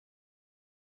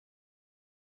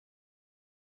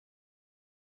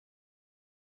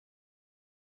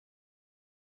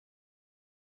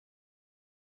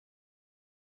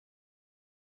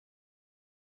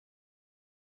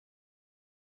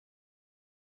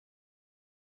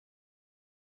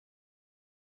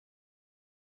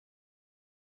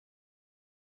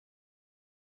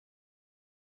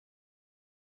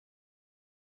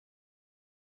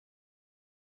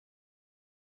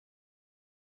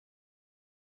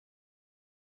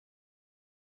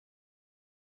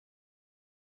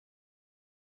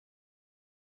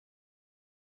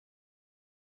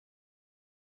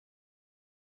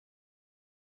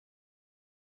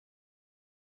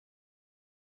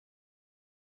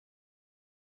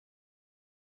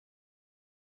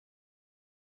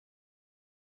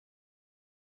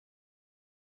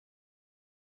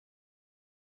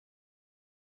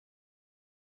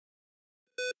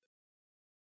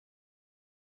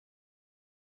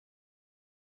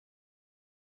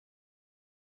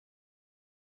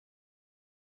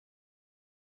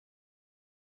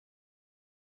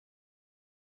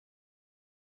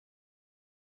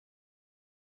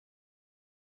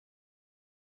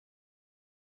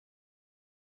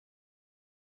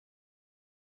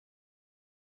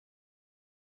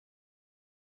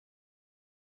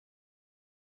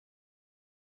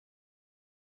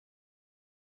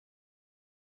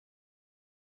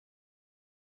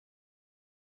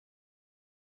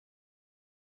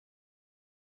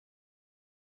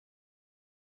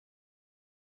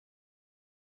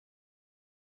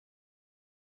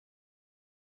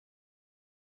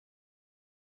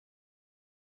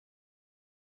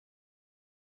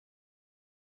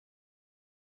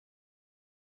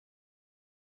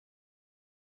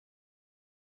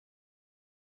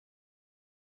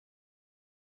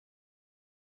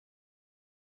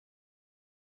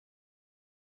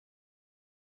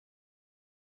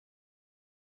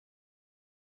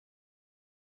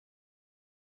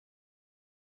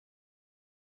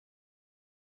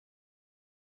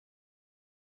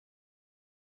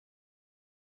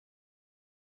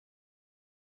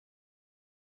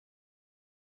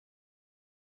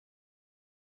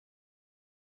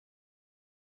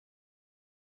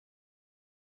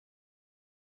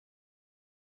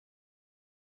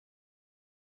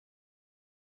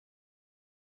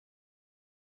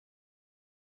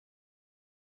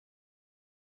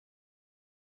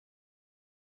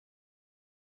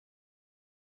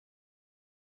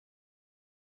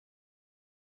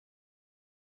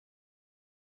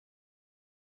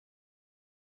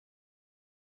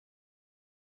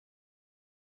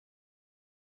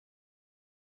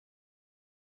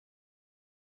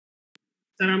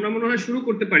Sir আমরা মনে হয় শুরু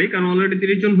করতে পারি, কারণ অলরেডি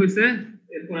 30 জন হয়েছে।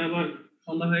 এরপর আবার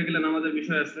সন্ধ্যা হয়ে গেলে আমাদের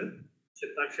বিষয় আছে,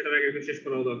 সেটার আগে শেষ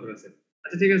করা দরকার আছে।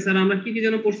 আচ্ছা ঠিক আছে স্যার, আমরা কি কি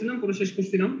যেন পড়ছিলাম, পরে শেষ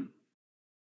করছিলাম।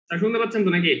 স্যার শুনতে পাচ্ছেন তো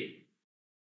নাকি?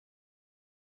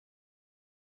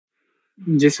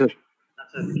 জি স্যার।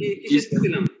 আচ্ছা কি শেষ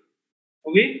করছিলাম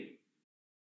কবি?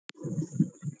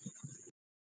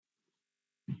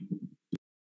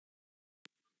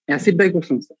 অ্যাসিড বাই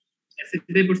করছেন স্যার। অ্যাসিড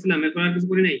দিয়ে পড়ছিলাম, এরপর আর কিছু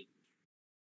পড়ি নাই?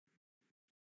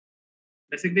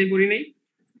 বেসিক দিয়ে পড়ি নাই?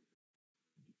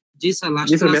 জি স্যার, লাস্ট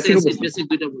ক্লাসে অ্যাসিড বেসিক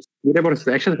দুইটা পড়ছি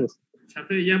একসাথে পড়ছি।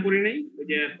 সাথে পড়ি নাই, ওই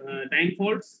যে টাইম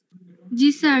ফল্টস? জি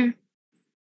স্যার।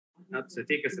 আচ্ছা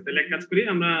ঠিক আছে, তাহলে এক কাজ করি,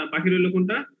 আমরা বাকি রইল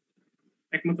কোনটা?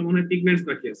 একমাত্র মনে হয় পিগমেন্টস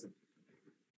বাকি আছে।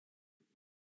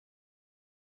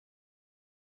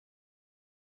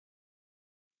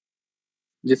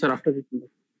 জি স্যার, আফটার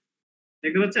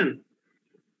দেখতে পাচ্ছেন?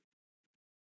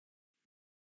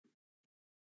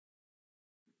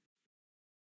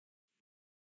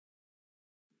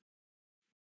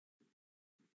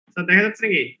 স্যার দেখা যাচ্ছে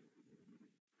নাকি?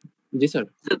 জি স্যার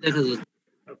দেখা যাচ্ছে।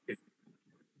 ওকে,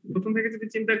 প্রথম থেকে যদি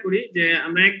চিন্তা করি যে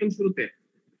আমরা একদম শুরুতে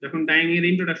যখন ডাইং এর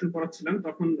ইন্ট্রোডাকশন পড়াচ্ছিলাম,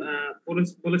 তখন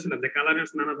বলেছিলাম যে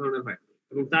কালারেন্স নানা ধরনের হয়,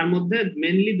 এবং তার মধ্যে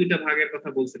মেইনলি দুইটা ভাগের কথা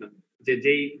বলছিলাম, যে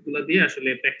যেইগুলো দিয়ে আসলে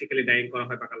প্র্যাকটিক্যালি ডাইং করা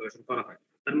হয় বা কালারেশন করা হয়।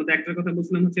 তার মধ্যে একটা কথা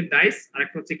বলছিলাম হচ্ছে ডাইস, আর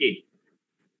একটা হচ্ছে কি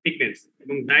পিগমেন্টস।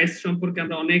 এবং ডাইস সম্পর্কে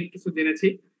আমরা অনেক কিছু জেনেছি,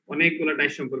 অনেকগুলো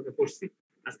ডাইস সম্পর্কে পড়ছি।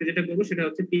 আজকে যেটা করবো সেটা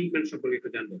হচ্ছে পিগমেন্ট সম্পর্কে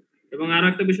একটু জানবো। এবং আরো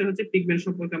একটা বিষয় হচ্ছে পিগমেন্ট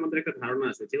সম্পর্কে আমাদের একটা ধারণা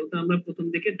আছে, যেহেতু আমরা প্রথম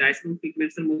দিকে ডাইস এবং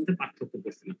পিগমেন্টস এর মধ্যে পার্থক্য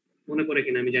করছিলাম। মনে পড়ে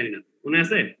কিনা আমি জানি না, মনে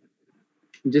আছে?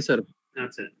 জি স্যার।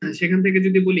 আচ্ছা, সেখান থেকে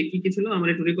যদি বলি কি কি ছিল, আমরা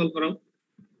একটু রিকল করাও।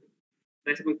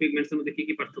 ডাইস এবং পিগমেন্টস এর মধ্যে কি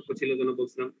কি পার্থক্য ছিল যেন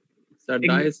বলছিলাম? স্যার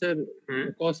ডাইসের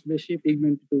কস্ট বেশি,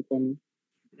 পিগমেন্ট একটু কম।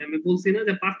 আমি বলছি না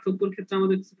যে পার্থক্যের ক্ষেত্রে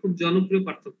আমাদের খুব জনপ্রিয়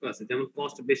পার্থক্য আছে, যেমন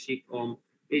কস্ট বেশি কম,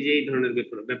 এই যে এই ধরনের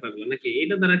ব্যাপারগুলো, নাকি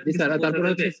এটা দ্বারা জি স্যার। তারপর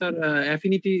হচ্ছে স্যার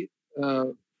অ্যাফিনিটি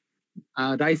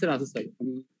ডাইসের আছে স্যার।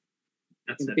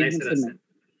 আচ্ছা ডাইসের আছে।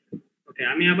 ওকে,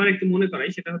 আমি আবার একটু মনে করাই,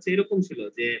 সেটা হচ্ছে এরকম ছিল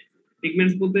যে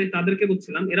পিগমেন্টস বলতে তাদেরকে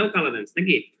বলছিলাম এরাও কালারেন্স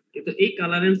নাকি, কিন্তু এই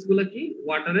কালারেন্স গুলা কি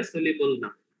ওয়াটারে সলিউবল না।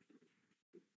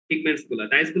 পিগমেন্টস গুলা,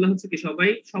 ডাইস গুলা হচ্ছে কি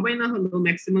সবাই না হলেও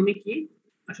ম্যাক্সিমামই কি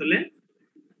আসলে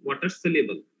ওয়াটার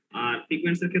সলিউবল। আর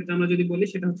পিগমেন্টস এর ক্ষেত্রে আমরা যদি বলি,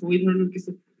 সেটা হচ্ছে ওই ধরনের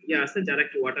কিছু আছে যারা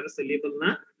কি ওয়াটারে সলিউবল না,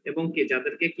 এবং কি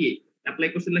যাদেরকে কি অ্যাপ্লাই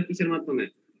করছিল কিসের মাধ্যমে?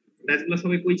 ডাইস গুলো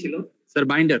সবাই কই ছিল স্যার?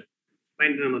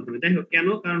 বাইন্ডারের মাধ্যমে। যাই হোক, কেন?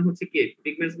 কারণ হচ্ছে কি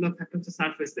পিগমেন্টস গুলো থাকে হচ্ছে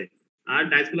সারফেসে, আর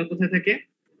ডাইস গুলো কোথায় থাকে?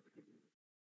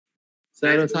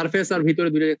 স্যার সারফেস আর ভিতরে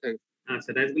দুই জায়গায় থাকে।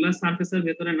 আচ্ছা, ডাইসগুলো সারফেসের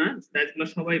ভেতরে না, ডাইসগুলো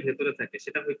সবাই ভেতরে থাকে।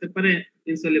 সেটা হইতে পারে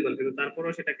ইনসলিবল, কিন্তু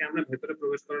তারপরেও সেটাকে আমরা ভেতরে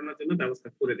প্রবেশ করানোর জন্য ব্যবস্থা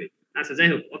করে দেই। আচ্ছা যাই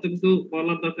হোক, অত কিছু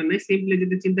বলার দরকার নেই। সিম্পলি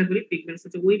যদি চিন্তা করি, পিগমেন্টস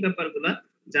হচ্ছে ওই ব্যাপারগুলা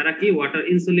যারা কি ওয়াটার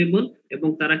ইনসলিবল, এবং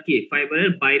তারা কি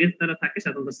ফাইবারের বাইরে তারা থাকে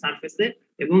সাধারণত সারফেসে,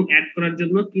 এবং অ্যাড করার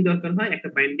জন্য কি দরকার হয়? একটা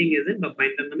বাইন্ডিং এজেন্ট বা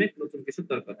বাইন্ডার নামে নতুন কিছু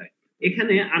দরকার হয়।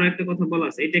 এখানে আরো একটা কথা বলা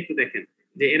আছে, এটা একটু দেখেন,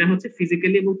 যে এরা হচ্ছে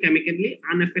ফিজিক্যালি এবং কেমিক্যালি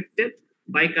আনএফেক্টেড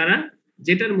বাই কারা?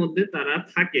 যেটার মধ্যে তারা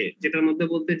থাকে। যেটার মধ্যে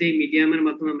বলতে যে মিডিয়ামের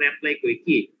মাধ্যমে আমরা অ্যাপ্লাই করি,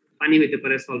 কি পানি হইতে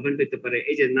পারে, সলভেন্ট হইতে পারে,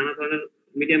 এই যে নানা ধরনের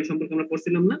মিডিয়াম সম্পর্কে আমরা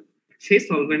পড়ছিলাম না, সেই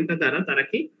সলভেন্টটা দ্বারা তারা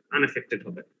কি আনএফেক্টেড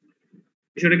হবে।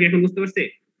 বিষয়টা কি এখন বুঝতে পারছি?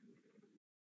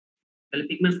 তাহলে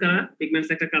পিগমেন্টস কারা? পিগমেন্টস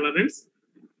একটা কালারেন্স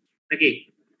নাকি?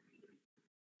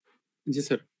 জি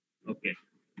স্যার। ওকে,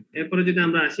 এরপরে যদি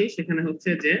আমরা আসি, সেখানে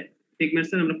হচ্ছে যে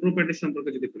পিগমেন্টস এর আমরা প্রপার্টি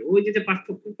সম্পর্কে যদি করি, ওই যে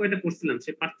পার্থক্য কয়টা পড়ছিলাম,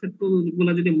 সেই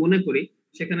পার্থক্যগুলো যদি মনে করি,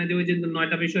 সেখানে যে ওই যে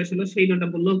 9টা বিষয় ছিল, সেই 9টা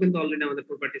বললেও কিন্তু অলরেডি আমাদের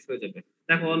প্রপার্টিস হয়ে যাবে।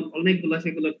 দেখো অনেকগুলো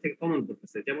সেগুলো থেকে কমন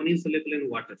পড়তেছে, যেমন ইনসলিবল ইন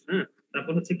ওয়াটার, হ্যাঁ,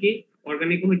 তারপর হচ্ছে কি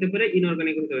অর্গানিক হইতে পারে,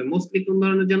 ইনঅর্গানিক হইতে পারে। মোস্টলি কোন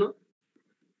ধরনের জানো?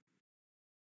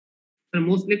 স্যার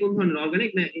মোস্টলি কোন ধরনের,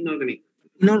 অর্গানিক না ইনঅর্গানিক?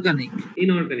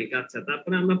 ইনঅর্গানিক। আচ্ছা,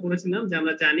 তারপরে আমরা পড়েছিলাম যে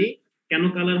আমরা জানি কেন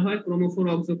কালার হয়, ক্রোমোফোর,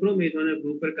 অক্সোক্রোম, এই ধরনের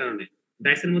গ্রুপের কারণে।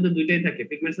 ডাইসের মধ্যে দুইটাই থাকে,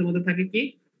 পিগমেন্টস এর মধ্যে থাকে কি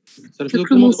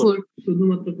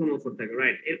শুধুমাত্র ক্রোমোফোর থাকে,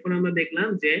 রাইট। এরপর আমরা দেখলাম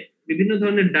যে বিভিন্ন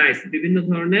ধরনের ডাইস বিভিন্ন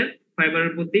ধরনের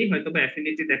ফাইবারের প্রতি হয়তো বা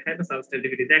অ্যাফিনিটি দেখায় বা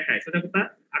সাবস্টেন্টিভিটি দেখায়, সেটা কথা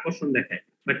আকর্ষণ দেখায়।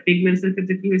 বাট পিগমেন্টস এর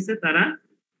ক্ষেত্রে কি হয়েছে? তারা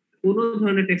কোন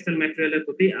ধরনের টেক্সটাইল ম্যাটেরিয়ালের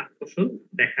প্রতি আকর্ষণ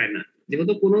দেখায় না।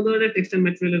 যেহেতু কোন ধরনের টেক্সটাইল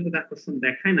ম্যাটেরিয়ালের প্রতি আকর্ষণ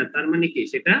দেখায় না, তার মানে কি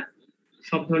সেটা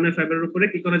সব ধরনের ফাইবারের উপরে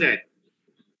কি করা যায়?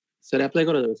 স্যার অ্যাপ্লাই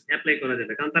করা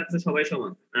যাবে, কারণ তার কাছে সবাই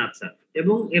সমান। আচ্ছা,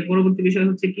 এবং এর পরবর্তী বিষয়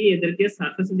হচ্ছে কি, এদেরকে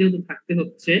সারফেসে যেহেতু থাকতে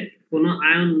হচ্ছে, কোনো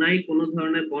আয়ন নাই, কোনো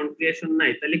ধরনের বন্ড ক্রিয়েশন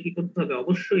নাই, তাহলে কি করতে হবে?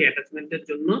 অবশ্যই অ্যাটাচমেন্টের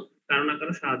জন্য কারো না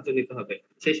কারো সাহায্য নিতে হবে।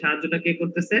 সেই সাহায্যটা কে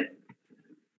করতেছে?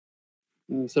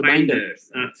 বাইন্ডার্স।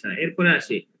 আচ্ছা, এরপরে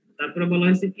আসি। তারপরে বলা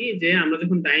হয়েছে কি, যে আমরা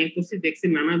যখন ডাইং করছি, দেখছি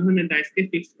নানা ধরনের ডাইসকে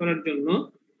ফিক্স করার জন্য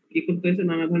কি করতে হয়েছে,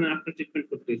 নানা ধরনের আফটার ট্রিটমেন্ট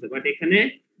করতে হয়েছে, বাট এখানে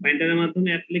বাইন্ডারের মাধ্যমে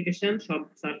অ্যাপ্লিকেশন সব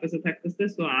সারফেসে থাকতেছে,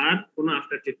 সো আর কোনো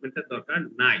আফটার ট্রিটমেন্টের দরকার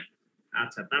নাই।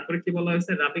 আচ্ছা, তারপরে কি বলা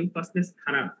হয়েছে, রাবিং ফাস্টনেস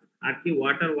খারাপ, আর কি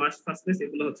ওয়াটার ওয়াশ ফাস্টনেস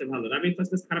এগুলো হচ্ছে ভালো। রাবিং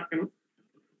ফাস্টনেস খারাপ কেন?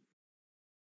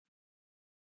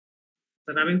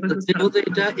 রাবিং ফাস্টনেস খারাপ যেহেতু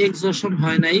এটা এক্সজশন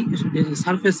হয় নাই,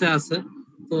 সারফেসে আছে,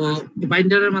 তো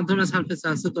বাইন্ডারের মাধ্যমে সারফেসে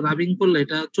আছে, তো রাবিং করলে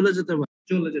এটা চলে যেতে পারে।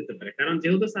 চলে যেতে পারে, কারণ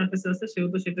যেহেতু সারফেসে আছে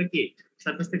সেহেতু সেটা কি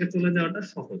সারফেস থেকে চলে যাওয়াটা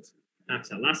সহজ।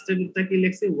 আচ্ছা, লাস্টের বিটটা কি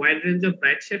লিখছি, wide range of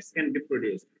bright shades can be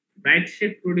produce. Bright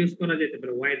shade produce করা যেতে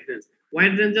পারে,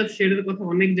 ওয়াইড রেঞ্জ অফ শেডের কথা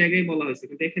অনেক জায়গায় বলা হয়েছে,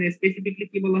 কিন্তু এখানে স্পেসিফিকলি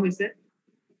কি বলা হয়েছে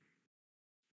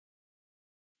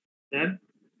স্যার?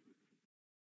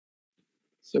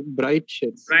 ব্রাইট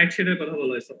শেডস, ব্রাইট শেডের কথা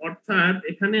বলা হয়েছে, অর্থাৎ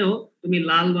এখানেও তুমি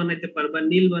লাল বানাইতে পারবা,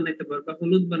 নীল বানাইতে পারবা,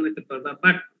 হলুদ বানাইতে পারবা,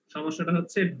 বাট সমস্যাটা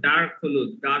হচ্ছে ডার্ক হলুদ,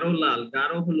 গাঢ় লাল,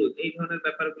 গাঢ় হলুদ এই ধরনের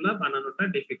ব্যাপারগুলো বানানোটা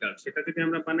ডিফিকাল্ট। সেটা যদি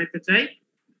আমরা বানাইতে চাই,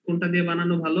 কোনটা দিয়ে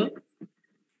বানানো ভালো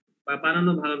বা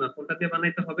বানানো ভালো না, কোনটা দিয়ে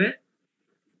বানাইতে হবে,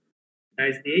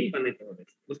 ডাইস দিয়েই বানাইতে হবে।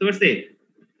 বুঝতে পারছি?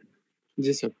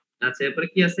 জি স্যার। আচ্ছা, এরপরে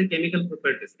কি আছে, কেমিক্যাল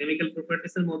প্রপার্টিজ। কেমিক্যাল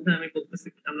প্রপার্টিজ এর মধ্যে আমি বলতেছি,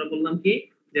 আমরা বললাম কি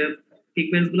যে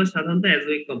পিগমেন্টস গুলো সাধারণত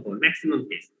অ্যাজোইক কম্পাউন্ড ম্যাক্সিমাম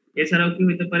কেস, এছাড়াও কি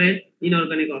হইতে পারে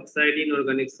inorganic oxide,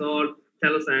 inorganic salt,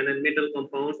 থ্যালোসায়ানাইড, metal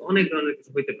compounds, অনেক ধরনের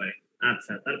কিছু হইতে পারে।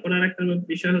 আচ্ছা, তারপর আরেকটা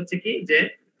বিষয় হচ্ছে কি যে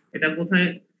এটা কোথায়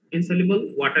ইনসলিবল,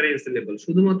 ওয়াটারে ইনসলিবল,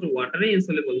 শুধুমাত্র ওয়াটারে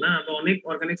ইনসলিবল না, আমরা অনেক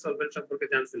অর্গানিক সলভেন্ট সম্পর্কে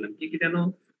জানছিলাম, কি কি জানো,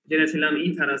 জেনেছিলাম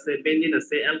ইথার আছে, বেনজিন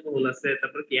আছে, অ্যালকোহল আছে,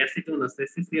 তারপর কি অ্যাসিটোন আছে,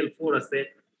 সিসিএল4 আছে,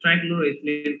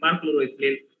 ট্রাইক্লোরোইথিলিন,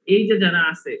 পারক্লোরোইথিলিন, এই যে যারা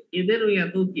আছে এদের ওই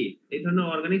এত কি এই ধরনের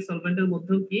অর্গানিক সলভেন্টের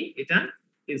মধ্যেও কি এটা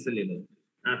ইনসলিবল।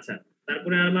 আচ্ছা,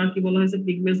 তারপরে আবার কি বলা হয়েছে,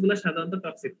 পিগমেন্টস গুলো সাধারণত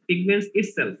টক্সিক, পিগমেন্টস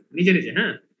ইটসেলফ নিজে নিজে,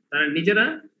 হ্যাঁ, তারা নিজেরা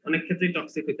অনেক ক্ষেত্রে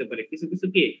টক্সিক হতে পারে, কিছু কিছু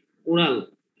কি ওরাল,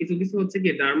 কিছু কিছু হচ্ছে কি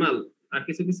ডার্মাল, আর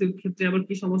কিছু কিছু ক্ষেত্রে আবার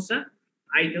কি সমস্যা,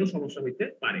 আইটাও সমস্যা হইতে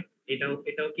পারে।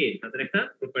 এটাও কি তাদের একটা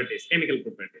প্রপার্টিজ, কেমিক্যাল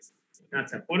প্রপার্টিজ।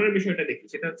 আচ্ছা, পরের বিষয়টা দেখি,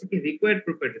 সেটা হচ্ছে কি রিকোয়ার্ড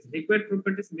প্রপার্টিজ। রিকোয়ার্ড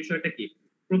প্রপার্টিজ বিষয়টা কি,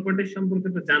 প্রপার্টিজ সম্পর্কে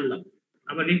তো জানলাম,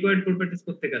 আবার রিকোয়ার্ড প্রপার্টিজ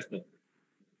করতে আসলো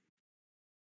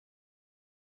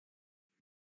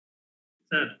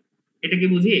স্যার, এটা কি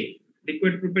বুঝি,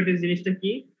 রিকোয়ার্ড প্রপার্টিজ জিনিসটা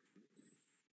কি?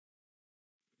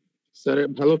 স্যার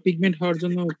ভালো পিগমেন্ট হওয়ার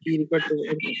জন্য কি রিকোয়ার্ড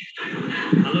করতে?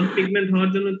 ভালো পিগমেন্ট হওয়ার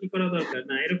জন্য কি করা দরকার,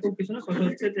 না এরকম কিছু না, কথা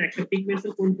হচ্ছে যে একটা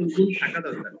পিগমেন্টের কোন কোন গুণ থাকা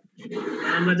দরকার।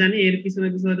 আমরা জানি এর কিছু না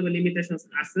কিছু হয়তো লিমিটেশনস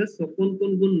আছে, সো কোন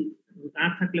কোন গুণ না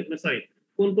থাকলে, সরি,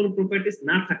 কোন কোন প্রপার্টিজ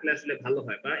না থাকলে আসলে ভালো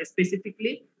হয়, বা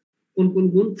স্পেসিফিকলি কোন কোন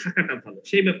গুণ থাকাটা ভালো,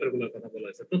 সেই ব্যাপারগুলোর কথা বলা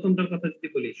হয়েছে। প্রথমটার কথা যদি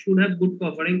বলি, should have good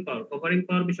covering power. Covering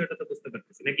পাওয়ার বিষয়টা তো বুঝতে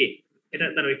পারতেছি নাকি, এটা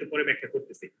তারা একটু পরে ব্যাখ্যা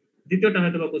করতেছি। দ্বিতীয়টা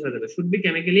হয়তো বা বোঝা যাবে, শুড বি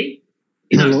কেমিক্যালি।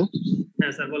 হ্যালো,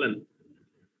 হ্যাঁ স্যার বলেন।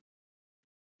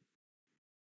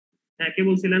 হ্যাঁ, কে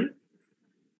বলছিলেন?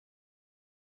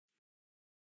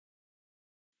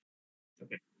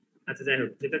 ওকে, আচ্ছা, যাই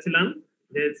হোক, যেটা ছিলাম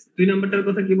যে 2 নম্বরটার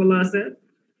কথা কি বলা আছে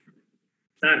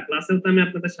স্যার, ক্লাসেও তো আমি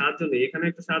আপনাদের সাহায্য নেই, এখানে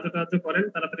একটু সাহায্য টাহায্য করেন,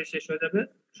 তাড়াতাড়ি শেষ হয়ে যাবে,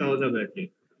 সহজ হবে আর কি।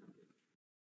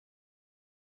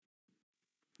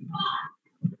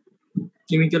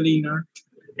 কেমিক্যালি ইনার্ট,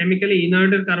 কেমিক্যালি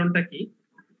ইনার্ট এর কারণটা কি?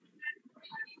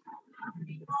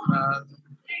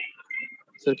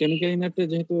 স্যার কেমিক্যাল ইনার্টে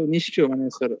যেহেতু নিষ্ক্রিয়, মানে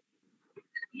স্যার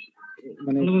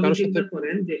মানে ভালোভাবে কারোর সাথে চিন্তা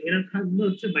করেন যে এরা থাকবে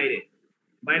হচ্ছে বাইরে,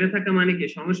 বাইরে থাকা মানে কি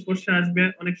সংস্পর্শে আসবে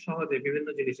অনেক সহজে বিভিন্ন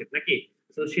জিনিসের নাকি,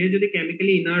 তো সে যদি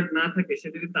কেমিক্যালি ইনার্ট না থাকে, সে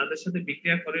যদি তাদের সাথে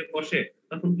বিক্রিয়া করে বসে,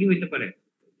 তখন কি হইতে পারে,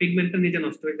 পিগমেন্টটা নিজে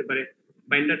নষ্ট হইতে পারে,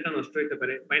 বাইন্ডারটা নষ্ট হইতে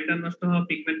পারে, বাইন্ডার নষ্ট হওয়া,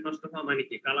 পিগমেন্ট নষ্ট হওয়া মানে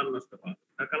কি কালার নষ্ট হওয়া,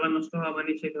 আর কালার নষ্ট হওয়া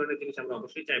মানে সেই ধরনের জিনিস আমরা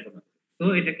অবশ্যই চাইবো না। তো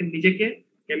এটাকে নিজেকে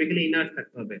কেমিক্যালি ইনার্ট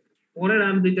থাকতে হবে। পরের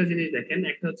আর দুইটা জিনিস দেখেন,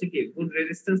 একটা হচ্ছে কি গুড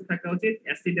রেজিস্ট্যান্স থাকা উচিত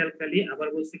অ্যাসিড অ্যালকালি, আবার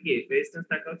বলছে কি রেজিস্ট্যান্স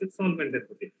থাকা উচিত সলভেন্টের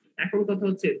প্রতি। এখন কথা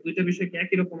হচ্ছে দুইটা বিষয় কি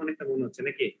একই রকম অনেকটা মনে হচ্ছে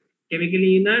নাকি, কেমিক্যালি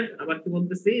ইনার্ট আবার কি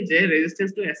বলতেছি যে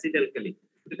রেজিস্ট্যান্স টু অ্যাসিড অ্যালকালি,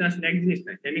 এটা আসলে এক জিনিস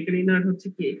না। কেমিক্যালি ইনার্ট হচ্ছে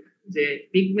কি যে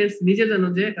পিগমেন্টস নিজে যেন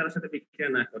যে কারোর সাথে বিক্রিয়া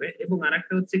না করে, এবং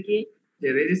আরেকটা হচ্ছে কি যে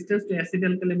রেজিস্ট্যান্স টু অ্যাসিড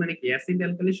অ্যালকালি মানে কি অ্যাসিড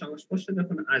অ্যালকালির সংস্পর্শে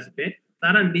যখন আসবে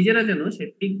তারা নিজেরা যেন সেই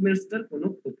পিগমেন্টসটার কোনো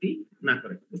ক্ষতি না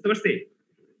করে। বুঝতে পারছি?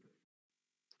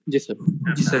 জি স্যার।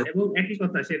 আচ্ছা, এবং একই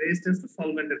কথা সেই রেজিস্ট্যান্স টু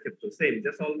সলভেন্টের ক্ষেত্রে সেম,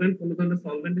 যে সলভেন্ট কোন ধরনের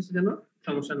সলভেন্ট এসে যেন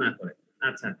সমস্যা না করে।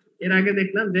 আচ্ছা, এর আগে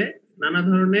দেখলাম যে নানা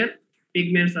ধরনের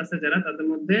পিগমেন্টস আছে যারা তাদের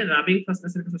মধ্যে রাবিং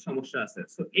ফাস্টনেসের কিছু সমস্যা আছে,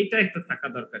 সো এটা একটু থাকা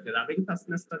দরকার যে রাবিং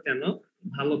ফাস্টনেসটা যেন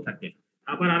ভালো থাকে।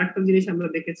 আবার আরেকটা জিনিস আমরা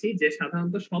দেখেছি যে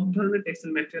সাধারণত সব ধরনের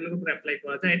টেক্সটাইল ম্যাটেরিয়ালের উপর অ্যাপ্লাই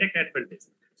করা যায়, এটা একটা অ্যাডভান্টেজ।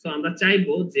 সো আমরা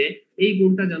চাইবো যে এই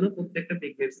গুণটা যেন প্রত্যেকটা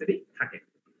পিগমেন্টসেরই থাকে।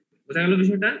 বোঝা গেল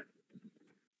বিষয়টা?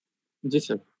 জি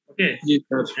স্যার। ওকে, জি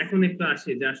স্যার। এখন একটু আসি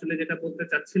যে আসলে যেটা বলতে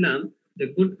চাচ্ছিলাম যে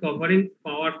গুড কভারিং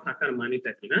পাওয়ার থাকার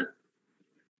মানেটা কি না,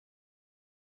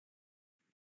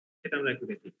 সেটা আমরা একটু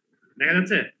দেখি। দেখা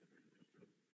যাচ্ছে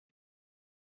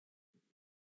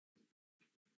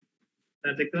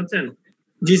দেখতে পাচ্ছেন?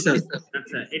 জি স্যার।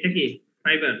 আচ্ছা, এটা কি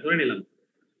ফাইবার ধরে নিলাম।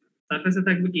 সারফেসে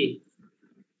থাকবে কি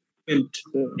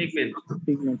পিগমেন্ট,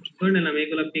 পিগমেন্ট। ধরে নিলাম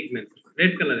এগুলো পিগমেন্ট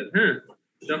রেড কালারের। হ্যাঁ,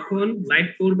 যখন লাইট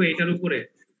পড়বে এটার উপরে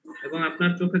এবং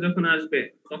আপনার চোখে যখন আসবে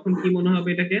তখন কি মনে হবে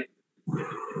এটাকে?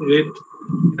 রেড।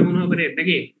 এটা মনে হবে রেড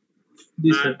নাকি? জি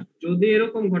আর স্যার। যদি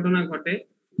এরকম ঘটনা ঘটে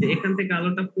যে এখান থেকে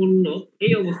আলোটা পড়লো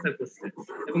এই অবস্থায় পড়ছে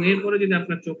এবং এরপরে যদি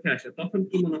আপনার চোখে আসে তখন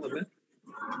কি মনে হবে?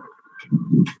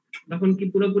 তখন কি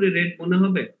পুরোপুরি রেড মনে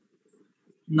হবে?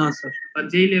 না স্যার। বা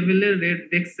যেই লেভেলের রেড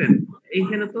দেখছেন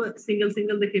এইখানে তো সিঙ্গেল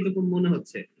সিঙ্গেল দেখে এরকম মনে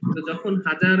হচ্ছে, তো যখন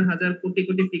হাজার হাজার কোটি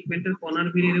কোটি পিগমেন্টের কণার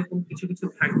ভিড় এরকম কিছু কিছু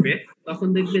থাকবে তখন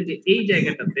দেখবে যে এই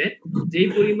জায়গাটাতে যেই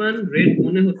পরিমাণ রেড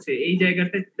মনে হচ্ছে এই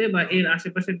জায়গাটাতে বা এর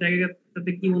আশেপাশের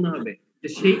জায়গাটাতে কি মনে হবে যে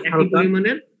সেই একই হালকা।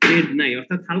 পরিমাণের রেড নাই,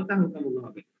 অর্থাৎ হালকা হালকা মনে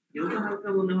হবে। যেহেতু হালকা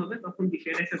মনে হবে তখন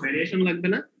বিষয়ের একটা ভ্যারিয়েশন লাগবে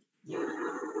না?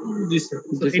 জি স্যার।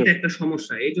 তো এটা একটা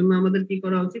সমস্যা। এই জন্য আমাদের কি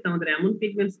করা উচিত, আমাদের এমন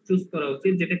পিগমেন্ট চুজ করা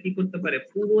উচিত যেটা কি করতে পারে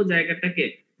পুরো জায়গাটাকে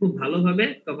খুব ভালোভাবে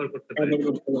কভার করতে পারে।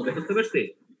 বুঝতে পারছি?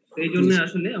 তো এই জন্য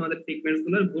আসলে আমাদের পিগমেন্টস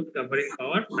গুলোর গুড কভারিং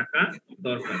পাওয়ার থাকা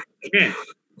দরকার। ওকে,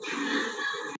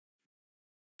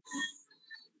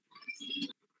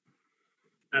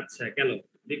 আচ্ছা গেল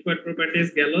রিকোয়ার্ড প্রপার্টিজ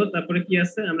গেল। তারপরে কি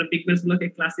আছে, আমরা পিগমেন্টস গুলোকে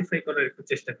ক্লাসিফাই করার একটু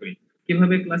চেষ্টা করি।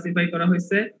 কিভাবে ক্লাসিফাই করা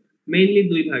হয়েছে? মেইনলি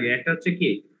দুই ভাগে, একটা হচ্ছে কি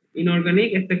ইনঅর্গানিক,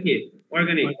 একটা কি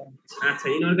অর্গানিক। আচ্ছা,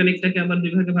 ইনঅর্গানিকটাকে আবার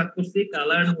দুই ভাগে ভাগ করছি,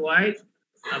 কালার্ড হোয়াইট,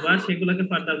 আবার সেগুলোকে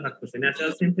ফার্দার ভাগ করছি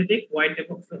ন্যাচারাল সিনথেটিক, হোয়াইট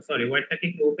এবং সরি হোয়াইটটাকে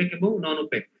কি ওপেক এবং নন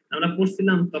ওপেক। আমরা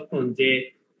পড়ছিলাম তখন যে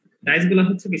ডাইস গুলো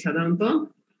হচ্ছে কি সাধারণত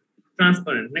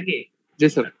ট্রান্সপারেন্ট নাকি? জি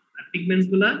স্যার। আর পিগমেন্টস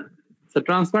গুলা স্যার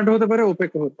ট্রান্সপারেন্ট হতে পারে, ওপেক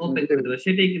হতে ওপেক হতে পারে,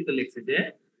 সেটাই কিন্তু লিখছে যে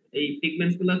এই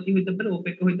পিগমেন্টস গুলো কি হতে পারে,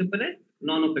 ওপেক হতে পারে,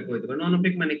 নন ওপেক হতে পারে। নন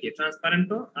ওপেক মানে কি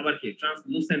ট্রান্সপারেন্টও, আবার কি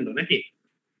ট্রান্সলুসেন্টও নাকি?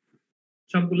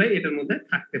 সবগুলাই এটার মধ্যে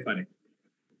থাকতে পারে।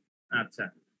 আচ্ছা,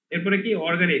 এরপরে কি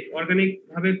অর্গানিক। অর্গানিক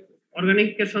ভাবে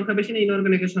অর্গানিকের সংখ্যা বেশি না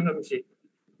ইনঅর্গানিকের সংখ্যা বেশি?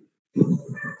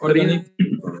 অর্গানিক।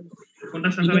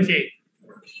 কোনটার সংখ্যা বেশি?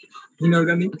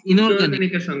 ইনঅর্গানিক।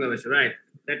 ইনঅর্গানিকের সংখ্যা বেশি, রাইট।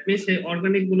 দ্যাট মিন্স সেই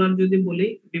অর্গানিক গুলার যদি বলি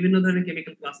বিভিন্ন ধরনের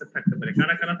কেমিক্যাল ক্লাসে থাকতে পারে।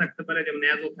 কারা কারা থাকতে পারে? যেমন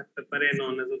অ্যাজো থাকতে পারে,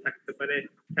 নন অ্যাজো থাকতে পারে,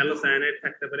 হ্যালোসায়ানাইড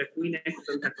থাকতে পারে, কুইন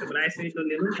অ্যাক্সিটন থাকতে পারে,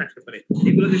 আইসোইটোলিয়াম থাকতে পারে।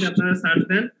 এগুলো যদি আপনারা সার্চ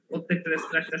দেন প্রত্যেকটা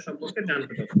স্ট্রাকচার সম্পর্কে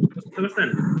জানতে পারবেন। বুঝতে পারছেন?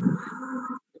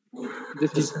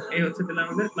 এই হচ্ছে তাহলে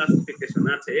আমাদের ক্লাসিফিকেশন।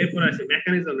 আচ্ছা, এরপর আসি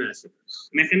মেকানিজমে আসি।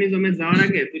 মেকানিজমে যাওয়ার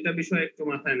আগে দুইটা বিষয় একটু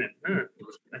মাথায় নেন। হ্যাঁ,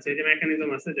 আচ্ছা, এই যে মেকানিজম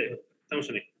আছে, যাই হোক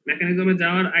সমস্যা নেই। মেকানিজমে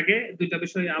যাওয়ার আগে দুইটা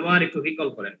বিষয় আবার একটু রিকল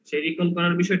করেন। সেই রিকল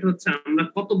করার বিষয়টা হচ্ছে আমরা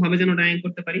কত ভাবে যেন ডাইং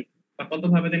করতে পারি বা কত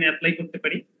ভাবে যেন অ্যাপ্লাই করতে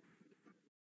পারি।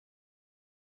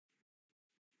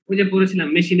 ওই যে পড়েছিলাম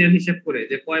মেশিনের হিসেব করে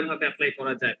যে কয় ভাবে অ্যাপ্লাই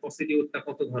করা যায়, প্রসিডিউরটা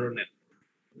কত ধরনের,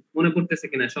 মনে পড়তেছে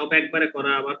কিনা? সব একবারে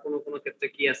করা, আবার কোন কোন ক্ষেত্রে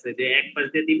কি আছে যে এক পাশ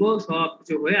দিয়ে দিব সব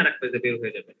কিছু হয়ে আর এক পাশ দিয়ে বের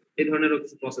হয়ে যাবে, এই ধরনেরও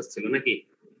কিছু প্রসেস ছিল নাকি?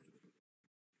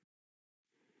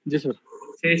 জি স্যার।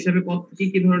 সেই হিসাবে কি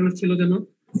কি ধরনের ছিল যেন?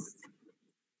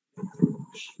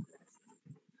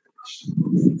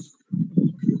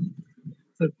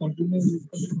 Sir continuous.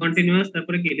 কন্টিনিউয়াস,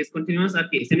 তারপরে কি ডিসকন্টিনিউয়াস, আর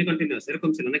কি সেমি কন্টিনিউয়াস, এরকম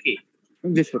ছিল নাকি?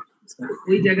 জি স্যার।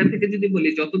 ওই জায়গা থেকে যদি বলি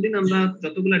যতদিন আমরা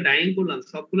যতগুলা ডাইং করলাম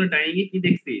সবগুলো ডাইং এ কি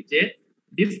দেখছি যে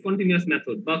ডিসকন্টিনিউয়াস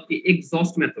মেথড বা কি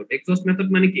এক্সস্ট মেথড। এক্সস্ট মেথড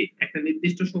মানে কি একটা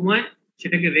নির্দিষ্ট সময়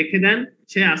সেটাকে রেখে দেন,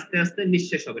 সে আস্তে আস্তে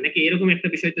নিঃশেষ হবে নাকি, এরকম একটা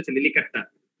বিষয় তো ছিল।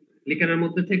 লিকারের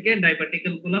মধ্যে থেকে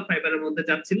ডাইপার্টিকেল গুলা ফাইবারের মধ্যে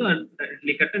যাচ্ছিল আর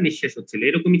লিকারটা নিঃশেষ হচ্ছিল,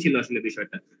 এরকমই ছিল আসলে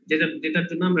বিষয়টা, যেটার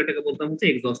জন্য আমরা এটাকে বলতাম হচ্ছে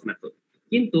এক্সস্ট মেথড।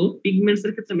 কিন্তু পিগমেন্টস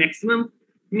এর ক্ষেত্রে ম্যাক্সিমাম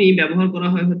ব্যবহার করা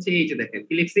হয় হচ্ছে এই যে দেখেন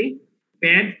কি লিখছি,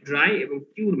 প্যাড, ড্রাই এবং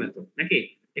কিউর মেথড নাকি।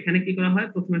 এখানে কি করা হয়,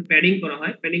 প্রথমে প্যাডিং করা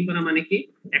হয়। প্যাডিং করা মানে কি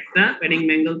একটা প্যাডিং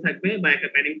ম্যাঙ্গেল থাকবে বা একটা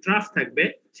প্যাডিং ট্রাফ থাকবে,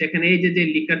 সেখানে এই যে যে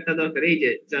লিকারটা দরকার, এই যে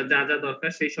যা যা দরকার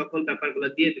সেই সকল ব্যাপারগুলো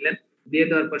দিয়ে দিলেন। দিয়ে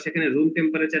দেওয়ার পর সেখানে রুম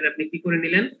টেম্পারেচারে আপনি কি করে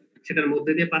নিলেন, সেটার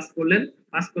মধ্যে দিয়ে পাস করলেন।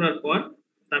 পাস করার পর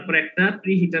তারপর একটা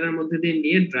প্রি হিটারের মধ্যে দিয়ে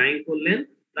নিয়ে ড্রাইং করলেন।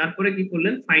 তারপরে কি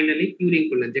করলেন, ফাইনালি কিউরিং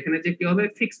করলেন, যেখানে যে কি হবে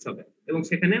ফিক্সড হবে এবং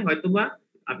সেখানে হয়তোবা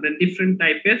আপনার ডিফারেন্ট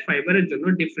টাইপের ফাইবারের জন্য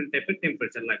ডিফারেন্ট টাইপের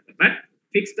টেম্পারেচার লাগবে, বাট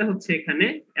ফিক্সটা হচ্ছে এখানে,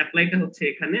 অ্যাপ্লাইটা হচ্ছে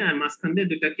এখানে, আর মাঝখান দিয়ে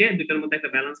দুইটার মধ্যে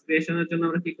একটা ব্যালেন্স ক্রিয়েশনের জন্য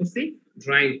আমরা কি করছি,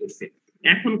 ড্রাইং করছি।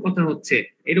 এখন কথা হচ্ছে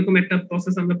এরকম একটা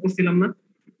প্রসেস আমরা করছিলাম না,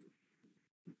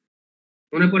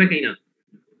 মনে পড়ে কি না?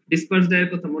 ডিসপার্স ডাইয়ের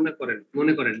কথা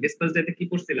মনে করেন ডিসপার্স ডাইতে কি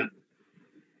করছিলাম?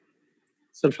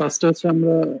 স্যার ফার্স্টে হচ্ছে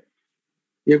আমরা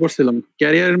ইয়ে করছিলাম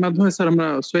ক্যারিয়ারের মাধ্যমে, স্যার আমরা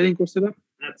সোয়েলিং করছিলাম।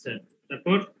 আচ্ছা,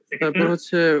 তারপর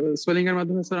হচ্ছে সোয়েলিং এর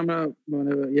মাধ্যমে স্যার আমরা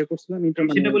মানে ইয়ে করছিলাম।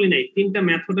 সেটা বলি নাই, তিনটা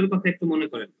মেথডের কথা একটু মনে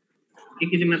করেন। কি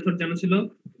কি যে মেথড জানা ছিল?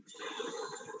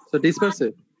 স্যার ডিসপার্সে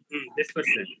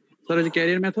ডিসপার্সে স্যার ওই যে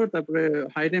ক্যারিয়ার মেথড, তারপরে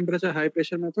high temperature high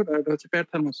pressure method, আর এটা হচ্ছে প্যাড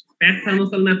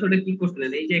থার্মোসাল মেথডে কি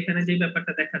করছিলেন? এই যে এখানে যে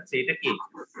ব্যাপারটা দেখাচ্ছে এটা কি?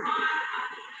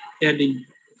 প্যাডিং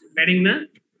প্যাডিং না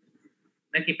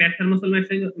নাকি প্যাড থার্মোসল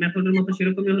মেথডের মতো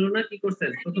সেরকমই হলো না? কি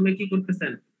করছেন প্রথমে, কি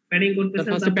করতেছেন? প্যাডিং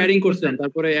করতেছেন, ফার্স্টে প্যাডিং করছিলাম,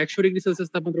 তারপরে 100 ডিগ্রি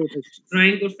সেলসিয়াস তাপমাত্রা উঠাইছি।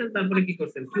 ড্রাইং করছেন, তারপরে কি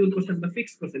করছেন? কিউর করছেন বা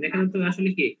ফিক্স করছেন। এখানে তো আসলে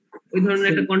কি ওই ধরনের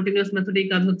একটা কন্টিনিউয়াস মেথডেই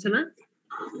কাজ হচ্ছে না?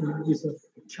 জি স্যার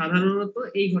সাধারণত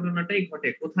এই ঘটনাটাই ঘটে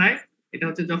কোথায়? এটা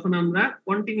হচ্ছে যখন আমরা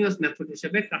কন্টিনিউয়াস মেথড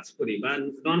হিসেবে কাজ করি বা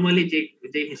নরমালি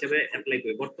যে হিসেবে অ্যাপ্লাই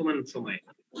করি বর্তমান সময়ে।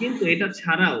 কিন্তু এটা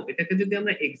ছাড়াও এটাকে যদি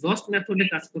আমরা এক্সস্ট মেথডে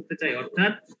কাজ করতে চাই,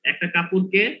 অর্থাৎ একটা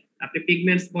কাপড়কে আপনি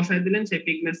পিগমেন্টস বসায় দিলেন, সেই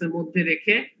পিগমেন্টস এর মধ্যে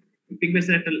রেখে পিগমেন্টস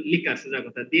এর একটা লিকার সোজা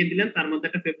কথা দিয়ে দিলেন, তার মধ্যে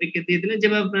একটা ফেব্রিককে দিয়ে দিলেন,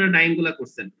 যেভাবে আপনারা ডাইং গুলা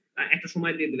করছেন, একটা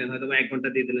সময় দিয়ে দিলেন, হয়তো 1 ঘন্টা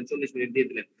দিয়ে দিলেন, 40 মিনিট দিয়ে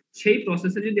দিলেন। সেই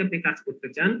প্রসেসে যদি আপনি কাজ করতে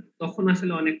চান, তখন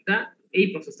আসলে অনেকটা এই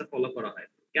প্রসেসটা ফলো করা হয়।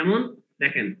 কেমন?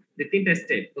 দেখেন যে 3টা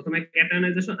স্টেপ। প্রথমে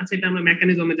ক্যাটায়নাইজেশন, আচ্ছা এটা আমরা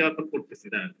মেকানিজমে যাওয়ার পর করতেছি।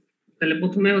 তাহলে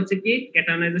প্রথমে হচ্ছে কি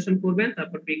ক্যাটায়নাইজেশন করবেন,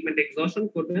 তারপর পিগমেন্ট এক্সজশন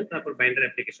করবেন, তারপর বাইন্ডার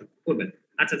অ্যাপ্লিকেশন করবেন।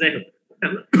 আচ্ছা যাই হোক,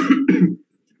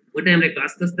 ওটাই আমরা একটু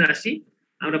আস্তে আস্তে আসি।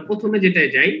 আমরা প্রথমে যেটাই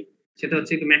যাই সেটা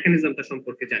হচ্ছে একটু মেকানিজমটা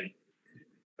সম্পর্কে জানি।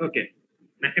 ওকে,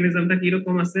 মেকানিজমটা কি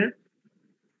রকম আছে?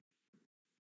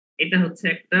 এটা হচ্ছে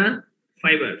একটা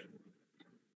ফাইবার।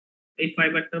 এই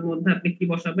ফাইবারটার মধ্যে আপনি কি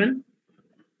বসাবেন?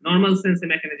 নরমাল সেন্সে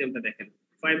মেকানিজমটা দেখেন।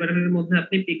 ফাইবারের মধ্যে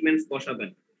আপনি পিগমেন্টস বসাবেন,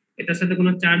 এটার সাথে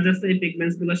কোনো চার্জ আছে, এই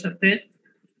পিগমেন্টস গুলোর সাথে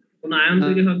কোনো আয়ন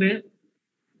তৈরি হবে।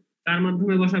 কার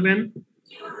মাধ্যমে বসাবেন?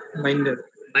 বাইন্ডার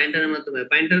বাইন্ডারের মাধ্যমে।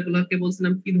 বাইন্ডার গুলোকে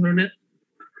বলছিলাম কি ধরনের?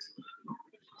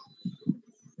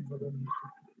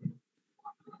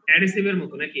 অ্যাডিসিভের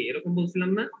মতো নাকি, এরকম বলছিলাম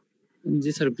না?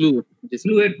 জি স্যার, গ্লু। জি স্যার,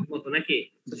 ফ্লুইড মতো নাকি?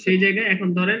 সেই জায়গায় এখন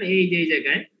ধরেন এই যে এই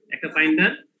জায়গায় একটা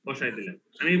বাইন্ডার বসাই দিলেন।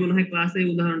 আমি মনে হয় ক্লাসে এই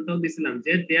উদাহরণটাও দিছিলাম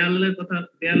যে দেয়ালের কথা,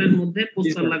 দেয়ালের মধ্যে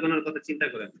পোস্টার লাগানোর কথা চিন্তা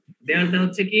করেন। দেয়ালটা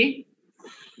হচ্ছে কি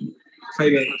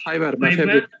ফাইবার ফাইবার বা ফাইবার,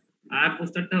 ফেব্রিক। আর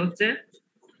পোস্টারটা হচ্ছে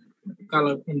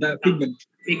কালার পিগমেন্ট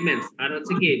পিগমেন্টস, আর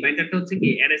হচ্ছে কি বাইন্ডারটা হচ্ছে কি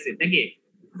অ্যাডহেসিভ নাকি?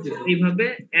 এইভাবে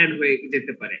অ্যাড হয়ে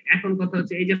যেতে পারে। এখন কথা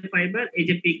হচ্ছে এই যে ফাইবার, এই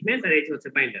যে পিগমেন্ট, আর এই যে হচ্ছে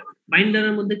বাইন্ডার।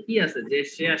 বাইন্ডারের মধ্যে কি আছে যে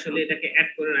সে আসলে এটাকে অ্যাড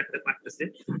করে রাখতে পারতেছে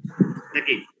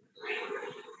নাকি?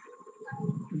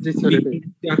 জি স্যার, এটাই।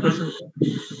 আকর্ষণ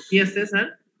কি আছে স্যার?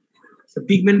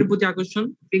 পিগমেন্টের প্রতি আকর্ষণ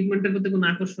পিগমেন্টের প্রতি কোনো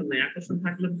আকর্ষণ নাই। আকর্ষণ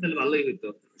থাকলে তো তাহলে ভালোই হইতো,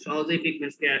 সহজেই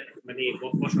পিগমেন্টস কে মানে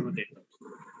বসানো যেত।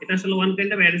 এটা আসলে ওয়ান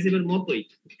কাইন্ড অফ অ্যাডিসিভের মতোই।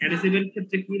 অ্যাডিসিভের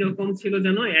ক্ষেত্রে কি রকম ছিল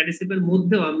জানো? অ্যাডিসিভের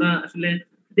মধ্যেও আমরা আসলে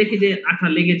দেখি যে আঠা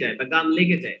লেগে যায় বা গাম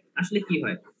লেগে যায়, আসলে কি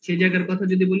হয় সেই জায়গার কথা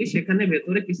যদি বলি, সেখানে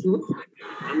ভেতরে কিছু,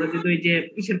 আমরা যদি ওই যে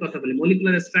কিসের কথা বলি,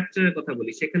 মলিকুলার স্ট্রাকচারের কথা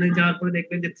বলি, সেখানে যাওয়ার পরে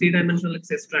দেখবেন যে 3 ডাইমেনশনাল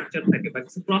স্ট্রাকচার থাকে বা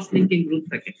কিছু ক্রস লিঙ্কিং গ্রুপ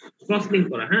থাকে। ক্রস লিঙ্ক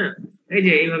করা, হ্যাঁ, এই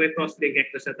যে এইভাবে ক্রস লিঙ্ক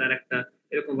একটার সাথে আর একটা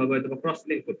এরকম ভাবে হয়তো ক্রস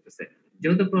লিঙ্ক করতেছে।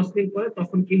 যেহেতু ক্রস লিঙ্ক করে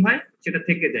তখন কি হয় সেটা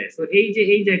থেকে যায়। তো এই যে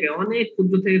এই জায়গায় অনেক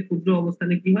ক্ষুদ্র থেকে ক্ষুদ্র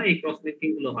অবস্থানে কি হয়, এই ক্রস লিঙ্কিং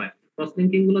গুলো হয়। ক্রস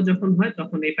লিঙ্কিং গুলো যখন হয়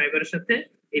তখন এই ফাইবারের সাথে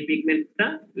এই পিগমেন্টটা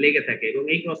লেগে থাকে, এবং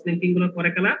এই ক্রস লিঙ্কিং গুলো করে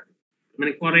কারা,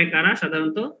 মানে করে কারা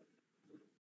সাধারণত?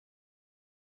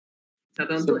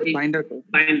 সাধারণত এই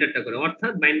বাইন্ডারটা করে।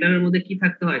 অর্থাৎ বাইন্ডারের মধ্যে কি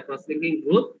থাকতে হয়? ক্রস লিঙ্কিং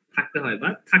গ্রুপ থাকতে হয় বা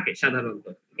থাকে সাধারণত।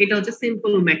 এটা হচ্ছে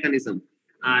সিম্পল মেকানিজম।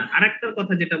 আর আরেকটা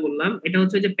কথা যেটা বললাম, এটা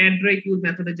হচ্ছে যে প্যাড ড্রাই কিউর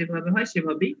মেথডে যেভাবে হয়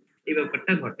সেভাবেই এই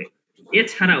ব্যাপারটা ঘটে।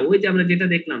 এছাড়া ওই যে আমরা যেটা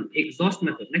দেখলাম এক্সস্ট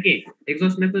মেথড নাকি,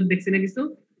 এক্সস্ট মেথড দেখছি না কিছু,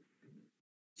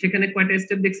 সেখানে কয়টা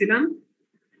স্টেপ দেখছিলাম?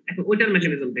 এখন ওইটার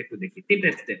মেকানিজমটা একটু দেখি। 3টা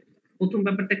স্টেপ। প্রথম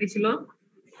ব্যাপারটা কি ছিল?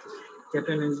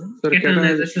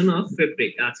 ক্যাটায়নাইজেশন অফ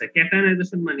ফেব্রিক। আচ্ছা,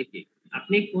 ক্যাটায়নাইজেশন মানে কি?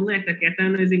 আপনি কোন একটা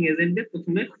ক্যাটায়নাইজিং এজেন্টে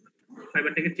প্রথমে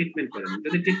ফাইবারটাকে ট্রিটমেন্ট করেন।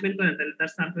 যদি ট্রিটমেন্ট করেন তাহলে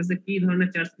তার সারফেসে কি ধরনের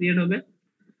চার্জ ক্রিয়েট হবে?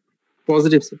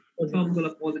 Positive sir. সবগুলো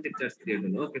পজিটিভ চার্জ ক্রিয়েট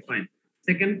হলো। Okay fine.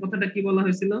 সেকেন্ড কথাটা কি বলা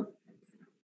হয়েছিল?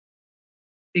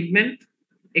 পিগমেন্ট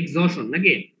এক্সজশন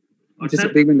নাকি? অর্থাৎ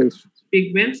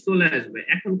পিগমেন্ট চলে আসবে।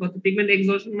 এখন কত পিগমেন্ট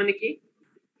এক্সজশন মানে কি?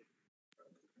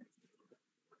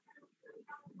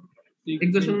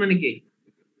 এক্সজশন মানে কি?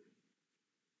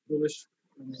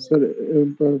 স্যার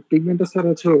পিগমেন্টটা স্যার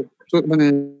হচ্ছে মানে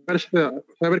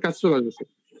ফাইবারের কাছে চলে আসবে।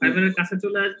 ফাইবারের কাছে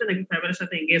চলে আসবে নাকি ফাইবারের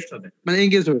সাথে এনগেজড হবে? মানে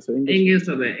এনগেজ হবে স্যার, এনগেজড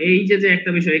হবে। এই যে যে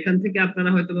একটা বিষয়, এখান থেকে আপনারা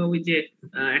হয়তো ওই যে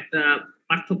একটা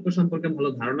পার্থক্য সম্পর্কে ভালো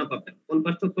ধারণা পাবেন। কোন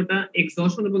পার্থক্যটা?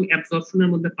 এক্সজশন এবং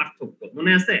অ্যাবজর্পশনের মধ্যে পার্থক্য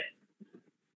মনে আছে?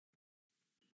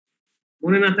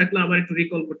 মনে না থাকলে আবার একটু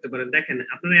রিকল করতে পারেন। দেখেন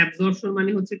আপনার অ্যাবজর্পশন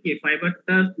মানে হচ্ছে কি,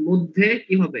 ফাইবারটার মধ্যে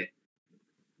কি হবে,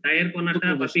 ডাইয়ের কণাটা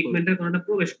বা পিগমেন্টের কণাটা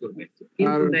প্রবেশ করবে।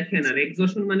 কিন্তু দেখেন আর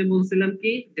এক্সজশন মানে বলছিলাম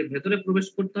কি, যে ভেতরে প্রবেশ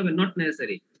করতে হবে, নট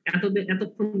নেসেসারি।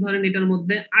 এতক্ষণ ধরেন এটার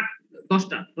মধ্যে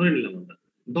 10টা ধরে নিলাম আমরা,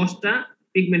 10টা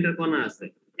পিগমেন্টের কণা আছে।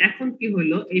 এখন কি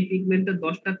হইলো, এই পিগমেন্টের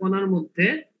 10টা কণার মধ্যে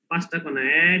 5টা কণা,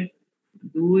 1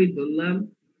 2 ধরলাম,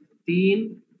 3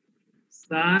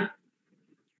 4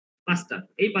 5টা,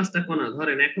 এই 5টা কণা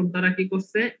ধরেন এখন তারা কি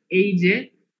করছে, এই যে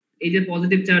এই যে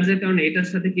পজিটিভ চার্জের কারণে এটার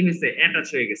সাথে কি হয়েছে, অ্যাটাচ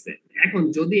হয়ে গেছে। এখন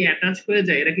যদি অ্যাটাচ হয়ে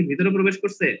যায়, এরা কি ভিতরে প্রবেশ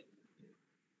করছে?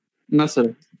 না স্যার।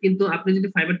 কিন্তু আপনি যদি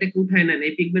ফাইবারটাকে উঠায় নেন,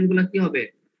 এই পিগমেন্ট গুলা কি হবে,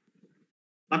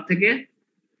 বাদ থেকে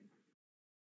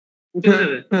উঠে চলে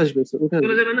যাবে, আসবে স্যার, উঠে চলে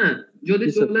আসবে। যাবে না? যদি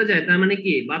জি স্যার। চলে যায় তার মানে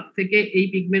কি বাদ থেকে এই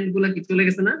পিগমেন্ট গুলা কি চলে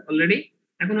গেছে না অলরেডি?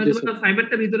 এখন জি হয়তো স্যার।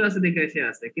 ফাইবারটা ভিতরে আছে দেখে এসে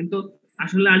আছে, কিন্তু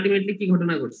আসলে আলটিমেটলি কি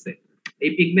ঘটনা ঘটছে,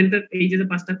 এই পিগমেন্টের এই যে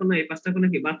পাঁচটা কোণা, এই পাঁচটা কোণা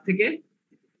কি বাদ থেকে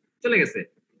চলে গেছে।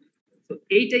 তো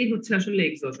এইটাই হচ্ছে আসলে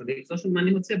এক্সজশন। এক্সজশন মানে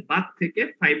হচ্ছে বাদ থেকে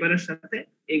ফাইবারের সাথে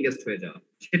এঙ্গেজড হয়ে যাওয়া।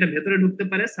 সেটা ভেতরে ঢুকতে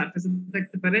পারে, সারফেসে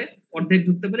থাকতে পারে, অর্ধেক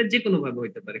ঢুকতে পারে, যে কোনো ভাবে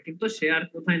হইতে পারে, কিন্তু সে আর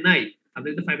কোথায় নাই। আপনি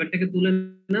যদি ফাইবারটাকে তুলে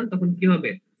নেন তখন কি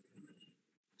হবে,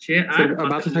 সে আর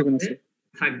বাঁচা বাতের থাকবে না মধ্যে স্যার।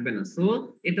 থাকবে না। সো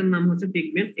এটার নাম হচ্ছে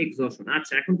পিগমেন্ট এক্সজশন।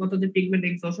 আচ্ছা, এখন কথা যে পিগমেন্ট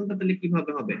এক্সজশনটা তাহলে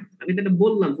কিভাবে হবে, আমি তো এটা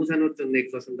বললাম বোঝানোর জন্য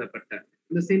এক্সজশন ব্যাপারটা,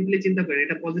 কিন্তু সিম্পলি চিন্তা করেন,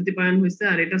 এটা পজিটিভ আয়ন হয়েছে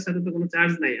আর এটার সাথে তো কোনো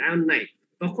চার্জ নাই, আয়ন নাই,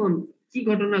 তখন কি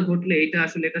ঘটনা ঘটলে এটা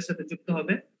আসলে এটার সাথে যুক্ত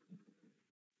হবে?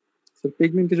 স্যার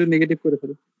পিগমেন্টকে যদি নেগেটিভ করে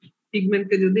ফেলে।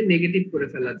 পিগমেন্টকে যদি নেগেটিভ করে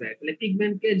ফেলা যায়, তাহলে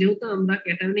পিগমেন্টকে যেহেতু আমরা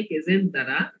ক্যাটায়নিক এজেন্ট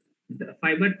দ্বারা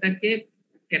ফাইবারটাকে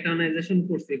ক্যাটায়নাইজেশন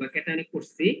করছি বা ক্যাটায়নিক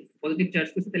করছি, পজিটিভ চার্জ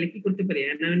করছি, তাহলে কি করতে পারি,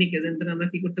 অ্যানায়নিক এজেন্ট দ্বারা আমরা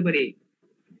কি করতে পারি,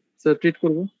 স্যার ট্রিট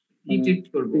করব কি ট্রিট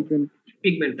করব, পিগমেন্ট।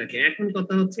 পিগমেন্টটাকে। এখন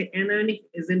কথা হচ্ছে অ্যানায়নিক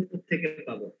এজেন্ট থেকে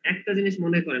পাবো। একটা জিনিস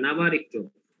মনে করেন আবার একটু,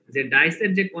 যে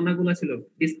ডাইসের যে কণাগুলো ছিল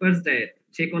ডিসপার্স ডায়ের,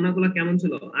 সেই কণাগুলো কেমন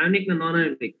ছিল, আয়নিক না নন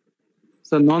আয়নিক?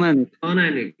 স্যার নন আয়নিক। নন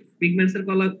আয়নিক। পিগমেন্টস এর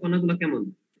কণাগুলো কেমন?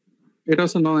 এটা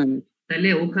হচ্ছে নন আয়নিক। তাহলে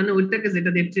ওখানে ওইটাকে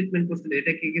যেটা দিয়ে ট্রিটমেন্ট করছিল,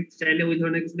 এটা কি চাইলে ওই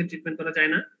ধরনের কিছু ট্রিটমেন্ট করা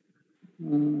যায় না?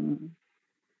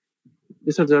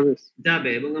 জি স্যার যাবে। যাবে,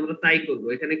 এবং আমরা তাই করব।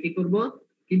 এখানে কি করব,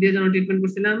 কি দিয়ে যেন ট্রিটমেন্ট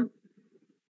করছিলাম,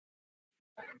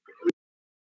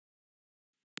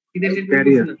 কি দিয়ে ট্রিটমেন্ট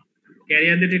করছিলাম,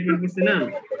 ক্যারিয়ার দিয়ে ট্রিটমেন্ট করছিলাম।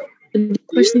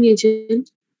 Dispersing agent.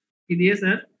 কি দিয়ে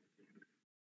স্যার,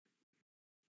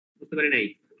 বুঝতে পারি নাই,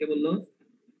 কে বললো?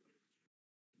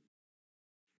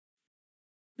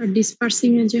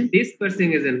 Dispersing agent. Dispersing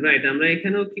agent, right. আমরা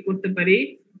এখানেও কি করতে পারি,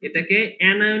 এটাকে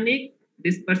অ্যানায়নিক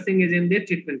ডিসপার্সিং এজেন্ট দিয়ে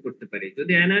ট্রিটমেন্ট করতে পারি।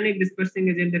 যদি অ্যানায়নিক ডিসপার্সিং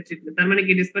এজেন্ট দিয়ে ট্রিটমেন্ট, তার মানে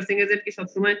কি ডিসপার্সিং এজেন্ট কি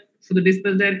সবসময় শুধু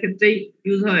ডিসপার্স ডায়ের ক্ষেত্রেই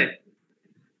ইউজ হয়?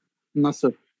 না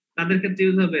স্যার। তাদের ক্ষেত্রে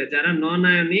ইউজ হবে, যারা নন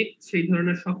আয়নিক সেই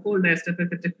ধরনের সকল ডায়াস্টাফের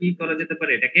ক্ষেত্রে কি করা যেতে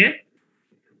পারে, এটাকে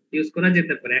ইউজ করা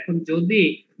যেতে পারে। এখন যদি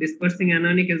ডিসপার্সিং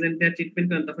অ্যানায়নিক এজেন্ট দিয়ে ট্রিটমেন্ট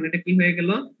করেন, তখন এটা কি হয়ে গেল,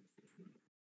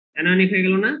 অ্যানায়নিক হয়ে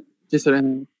গেল না? জি স্যার।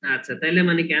 আচ্ছা, তাইলে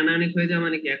মানে কি অ্যানায়নিক হয়ে যাওয়া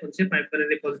মানে কি, এখন সে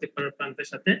ফাইবারের পজিটিভ প্রান্তের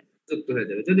সাথে যুক্ত হয়ে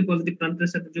যাবে। যদি পজিটিভ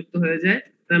প্রান্তের সাথে যুক্ত হয়ে যায়,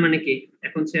 তার মানে কি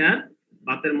এখন সে আর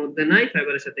বাতের মধ্যে নাই,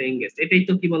 ফাইবারের সাথে এঙ্গেজ। এটাই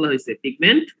তো কি বলা হয়েছে,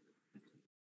 পিগমেন্ট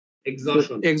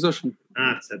এক্সজশন। এক্সজশন।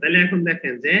 আচ্ছা, তাহলে এখন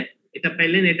দেখেন যে এটা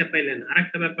পাইলেন, এটা পাইলেন,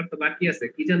 আরেকটা ব্যাপার তো বাকি আছে,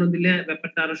 কি যেন দিলে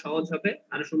ব্যাপারটা আরো সহজ হবে,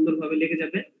 আরো সুন্দরভাবে লেগে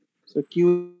যাবে। Sir Q.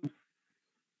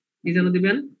 কি যেন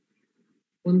দিবেন,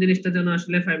 কোন জিনিসটা যেন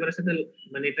আসলে ফাইবারের সাথে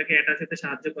মানে এটাকে অ্যাটাচ হতে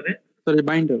সাহায্য করে? Sir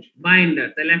binder. বাইন্ডার।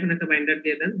 তাহলে এখন একটা বাইন্ডার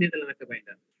দিয়ে দেন, দিয়ে দিলাম একটা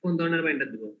বাইন্ডার। কোন ধরনের বাইন্ডার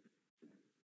দিব,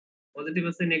 পজিটিভ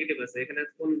আছে নেগেটিভ আছে, এখানে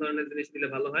কোন ধরনের জিনিস দিলে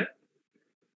ভালো হয়?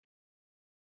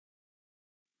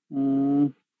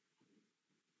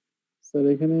 স্যার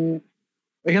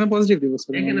এখানে পজিটিভ দিব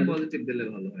স্যার। এখানে পজিটিভ দিলে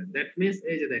ভালো হয়। দ্যাট মিন্স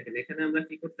এই যে দেখেন, এখানে আমরা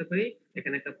কি করতে পারি,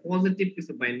 এখানে একটা পজিটিভ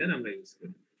কিছু বাইন্ডার আমরা ইউজ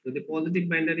করি। যদি পজিটিভ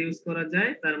বাইন্ডার ইউজ করা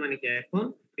যায়, তার মানে কি এখন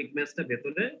পিগমেন্টসটা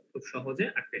ভেতরে খুব সহজে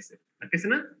আটকাইছে, আটকাইছে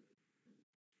না?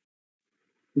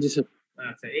 জি স্যার।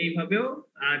 আচ্ছা, এইভাবেও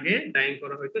আগে ডাইং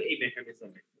করা হয়তো এই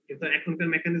মেকানিজমে, কিন্তু এখনকার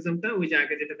মেকানিজমটা ওই যে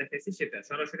আগে যেটা দেখাইছি সেটা,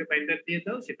 সরাসরি বাইন্ডার দিয়ে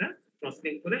দাও, সেটা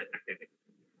ক্রসলিংক করে আটকে দেয়।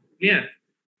 ক্লিয়ার?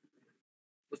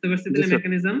 বুঝতে পারছি তাহলে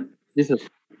মেকানিজম? জি স্যার।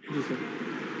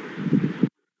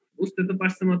 বুঝতে তো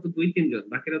পারছে মাত্র 2-3 জন,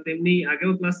 বাকিরা তো এমনি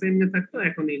আগেও ক্লাসে এমনি থাকতো,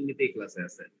 এখন এমনিতেই ক্লাসে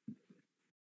আছে।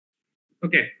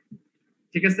 ওকে,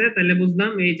 ঠিক আছে, তাহলে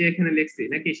বুঝলাম। এই যে এখানে লিখছি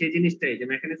নাকি সেই জিনিসটাই, যে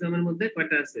মেকানিজমের মধ্যে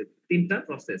কয়টা আছে, 3টা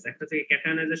প্রসেস। একটা হচ্ছে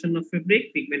ক্যাটায়নাইজেশন অফ ফেব্রিক,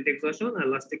 পিগমেন্ট এক্সজশন, আর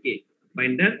লাস্টে কি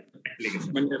বাইন্ডার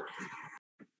অ্যাপ্লিকেশন।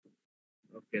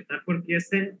 ওকে, তারপর কি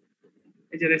আছে,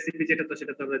 এই যে রেসিপি যেটা, তো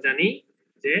সেটা তো আমরা জানি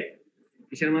যে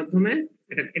কিসের মাধ্যমে,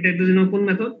 এটা এটার জন্য কোন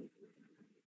মেথড,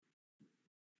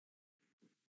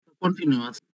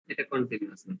 কন্টিনিউয়াস। এটা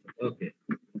কন্টিনিউয়াস মেথড। ওকে,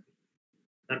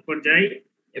 তারপর যাই,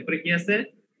 এরপরে কি আছে,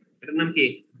 এটার নাম কি,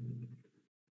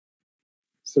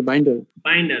 স্যার বাইন্ডার।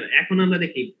 বাইন্ডার। এখন আমরা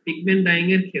দেখি পিগমেন্ট ডাইং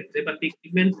এর ক্ষেত্রে বা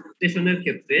পিগমেন্টেশনের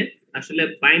ক্ষেত্রে আসলে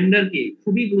বাইন্ডার কি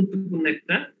খুবই গুরুত্বপূর্ণ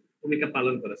একটা ভূমিকা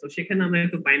পালন করে। তো সেখানে আমরা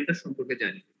একটু বাইন্ডার সম্পর্কে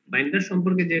জানি। বাইন্ডার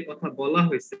সম্পর্কে যে কথা বলা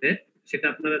হয়েছে সেটা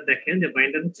আপনারা দেখেন, যে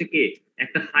বাইন্ডার হচ্ছে কি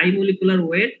একটা high molecular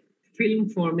weight film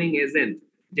forming agent,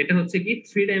 যেটা হচ্ছে কি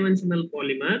 3 ডাইমেনশনাল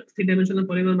পলিমার। 3 ডাইমেনশনাল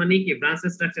পলিমার মানে কি ব্রাঞ্চ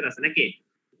স্ট্রাকচার আছে নাকি,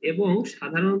 এবং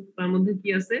সাধারণত তার মধ্যে কি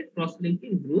আছে, ক্রস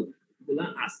লিঙ্কিং গ্রুপ গুলা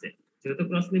আছে। যেহেতু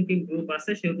ক্রস লিঙ্কিং গ্রুপ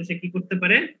আছে, সেহেতু সে কি করতে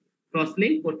পারে, ক্রস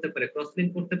লিঙ্ক করতে পারে। ক্রস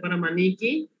লিঙ্ক করতে পারা মানে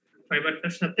কি,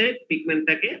 ফাইবারটার সাথে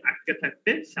পিগমেন্টটাকে আটকে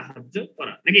থাকতে সাহায্য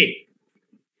করা, নাকি?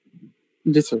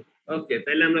 জি স্যার। ওকে,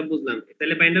 তাহলে আমরা বুঝলাম।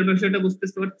 তাহলে বাইন্ডার বিষয়টা বুঝতে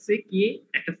পারছি কি,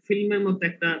 একটা ফিল্মের মতো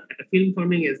একটা ফিল্ম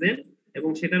ফর্মিং এজেন্ট, এবং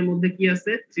সেটার মধ্যে কি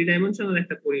আছে, 3 ডাইমেনশনাল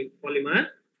একটা পলিমার,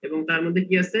 এবং তার মধ্যে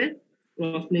কি আছে,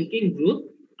 ক্রস লিঙ্কিং গ্রুপ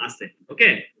আছে। ওকে,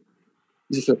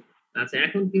 জি স্যার। আচ্ছা,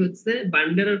 এখন কি হচ্ছে,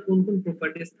 বাইন্ডারের কোন কোন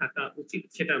প্রপার্টিজ থাকা উচিত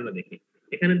সেটা আমরা দেখি।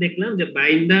 এখানে দেখলাম যে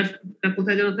বাইন্ডারটা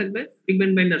কোথায় যেন থাকবে,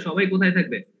 পিগমেন্ট বাইন্ডার সবাই কোথায়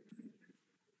থাকবে,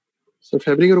 স্যার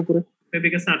ফ্যাব্রিকের উপরে,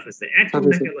 ফেব্রিকের সারফেসে। এখন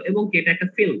সারফেসে। দেখা গেল, এবং কি এটা একটা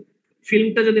ফিল্ম,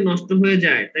 ফিল্মটা যদি নষ্ট হয়ে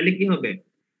যায় তাহলে কি হবে,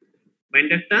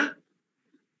 বাইন্ডারটা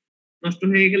নষ্ট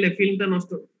হয়ে গেলে, ফিল্মটা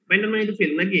নষ্ট, বাইন্ডার মানে তো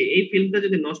ফিল্ম নাকি, এই ফিল্মটা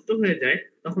যদি নষ্ট হয়ে যায়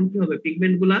তখন কি হবে,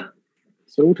 পিগমেন্ট গুলা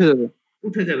স্যার উঠে যাবে,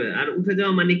 উঠে যাবে। আর উঠে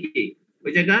যাওয়া মানে কি,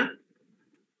 ওই জায়গা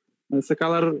মানে স্যার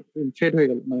কালার ফেড হয়ে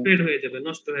গেল, মানে ফেড হয়ে যাবে,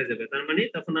 নষ্ট হয়ে যাবে। তার মানে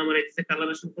তখন আমার এই যে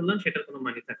কালারেশন করলাম সেটার কোনো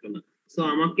মানে থাকলো না। সো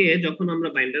আমাকে যখন আমরা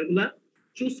বাইন্ডার গুলা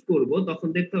চুজ করব তখন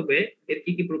দেখতে হবে এর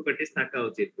কি কি প্রপার্টিজ থাকা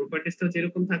উচিত। প্রপার্টিজটা হচ্ছে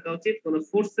এরকম থাকা উচিত, কোনো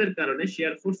ফোর্সের কারণে,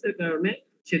 শিয়ার ফোর্সের কারণে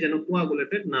সে যেন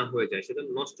কোয়াগুলেটেড না হয়ে যায়, সে যেন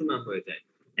নষ্ট না হয়ে যায়।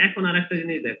 এখন আরেকটা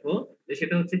জিনিস দেখো, যে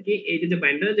সেটা হচ্ছে কি, এই যে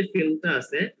বাইন্ডারের যে ফিল্মটা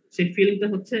আছে, সেই ফিল্মটা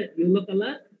হচ্ছে ইয়েলো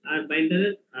কালার, আর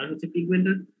বাইন্ডারের আর হচ্ছে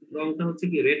পিগমেন্টের রংটা হচ্ছে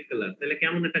কি রেড কালার। তাহলে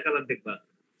কেমন একটা কালার দেখবা,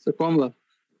 স্যার কমলা।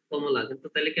 কমলা। কিন্তু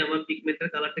তাহলে কি আমার পিগমেন্টের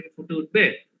কালারটাকে ফুটে উঠবে?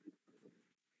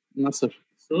 না স্যার,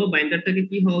 সো বাইন্ডারটাকে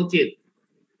কি হওয়া উচিত,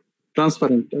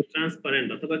 ট্রান্সপারেন্ট। ট্রান্সপারেন্ট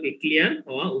অথবা কি ক্লিয়ার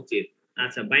হওয়া উচিত।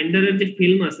 আচ্ছা, বাইন্ডারের যে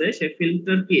ফিল্ম আছে সেই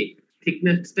ফিল্মটার কি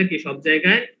থিকনেসটা কি সব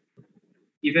জায়গায়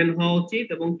ইভেন হওয়া উচিত,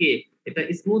 এবং কি এটা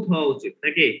স্মুথ হওয়া উচিত,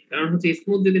 নাকি? কারণ হচ্ছে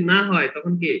স্মুথ যদি না হয়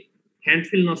তখন কি হ্যান্ড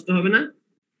ফিল নষ্ট হবে না,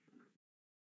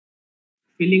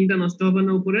 ফিলিংটা নষ্ট হবে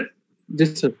না উপরে জি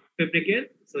স্যার। ফেব্রিকের।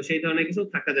 তো সেই ধরনের কিছু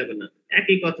থাকা যাবে না।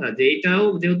 একই কথা যে এটাও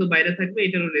যেহেতু বাইরে থাকবে,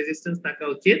 এটারও রেজিস্ট্যান্স থাকা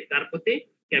উচিত কার প্রতি,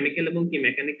 কেমিক্যাল এবং কি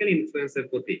মেকানিক্যাল ইনফ্লুয়েন্সের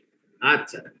প্রতি।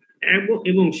 আচ্ছা,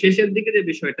 এবং শেষের দিকে যে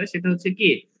বিষয়টা সেটা হচ্ছে কি,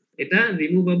 এটা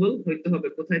রিমুভেবল হইতে হবে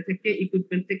কোথায় থেকে,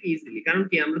 ইকুইপমেন্ট থেকে ইজিলি। কারণ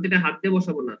কি, আমরা তো এটা হাত দিয়ে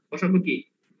বসাবো না, বসাবো কি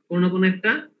কোনো না কোনো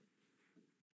একটা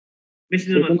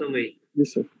মেশিনের মাধ্যমে। জি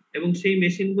স্যার। এবং সেই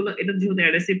মেশিন গুলো, এটা যেহেতু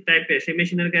অ্যাডহেসিভ টাইপের, সেই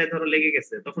মেশিনের গায়ে ধরো লেগে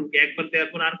গেছে, তখন কি একবার দেওয়ার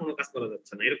পর আর কোনো কাজ করা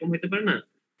যাচ্ছে না, এরকম হতে পারে না?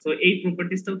 তো এই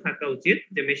প্রপার্টিসটাও থাকা উচিত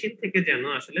যে মেশিন থেকে যেন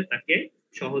আসলে তাকে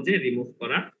সহজে রিমুভ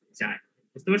করা যায়।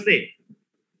 বুঝতে পারছি?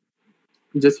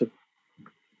 জি স্যার।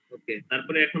 ওকে,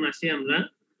 তারপরে এখন আসি আমরা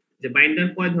যে বাইন্ডার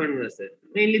কয় ধরনের আছে।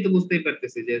 মেইনলি তো বুঝতেই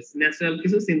পারতেছি যে ন্যাচারাল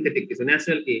কিছু, সিনথেটিক কিছু।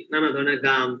 ন্যাচারাল কি, নানা ধরনের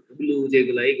গাম, গ্লু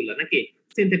যেগুলা, এইগুলা, নাকি?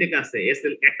 সিনথেটিক আছে,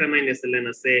 এসএল অ্যাক্রামাইন এসএলএন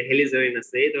আছে, হেলিজারিন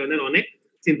আছে, এই ধরনের অনেক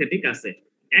সিনথেটিক আছে।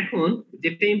 এখন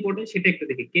যেটা ইম্পর্টেন্ট সেটা একটু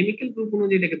দেখি, কেমিক্যাল গ্রুপ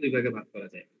অনুযায়ী এটাকে দুই ভাগে ভাগ করা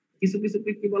যায়। কিছু কিছু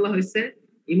কি বলা হয়েছে,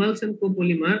 ইমালশন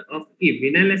কোপলিমার অফ কি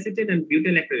vinyl acetate and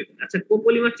butyl acrylate. আচ্ছা,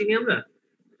 কোপলিমার চিনি আমরা,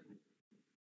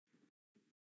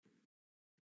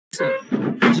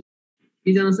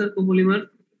 কি জানো স্যার কোপলিমার?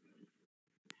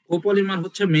 কোপলিমার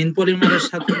হচ্ছে মেইন পলিমারের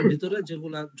সাথে ভিতরে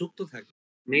যেগুলা যুক্ত থাকে।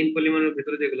 মেইন পলিমারের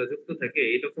ভিতরে যেগুলো যুক্ত থাকে,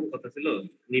 এরকম কথা ছিল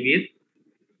নিবিড়।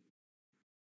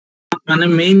 মানে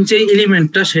মেইন যে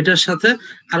এলিমেন্টটা সেটার সাথে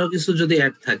আরো কিছু যদি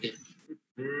অ্যাড থাকে।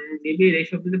 নিবিড়,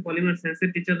 এইসব যদি পলিমার সায়েন্সের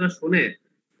টিচাররা শুনে,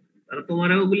 তারা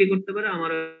তোমারও গুলি করতে পারে,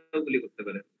 আমারও গুলি করতে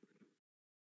পারে।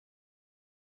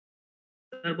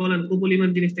 আর বলেন,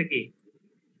 কোপলিমার জিনিসটা কি?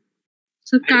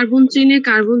 স্যার কার্বন চেইনে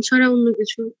কার্বন ছাড়া অন্য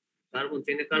কিছু। কার্বন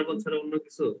চেইনে কার্বন ছাড়া অন্য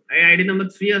কিছু। এই আইডি নাম্বার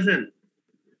 3 আছেন?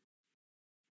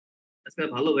 আজকে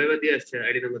ভালো ভাইবা দিয়ে আসছে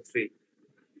আইডি নাম্বার 3।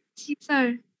 জি স্যার।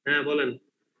 হ্যাঁ বলেন,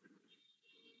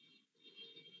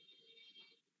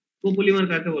 কোপলিমার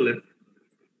কাকে বলে?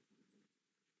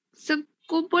 স্যার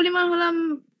কোপলিমার হলাম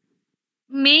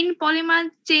মেইন পলিমার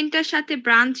চেইনটার সাথে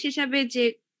ব্রাঞ্চ হিসাবে যে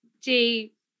যেই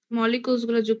মলিকিউলস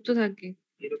গুলো যুক্ত থাকে।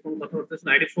 এরকম কথা বলতেছেন।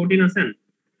 আইডি 14 আছেন?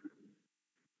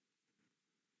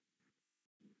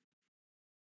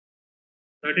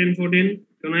 13 14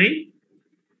 কেউ নাই?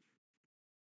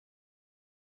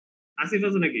 আসিফ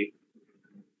আছে নাকি?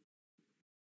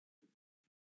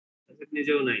 আসিফ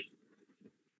নিজেও নাই।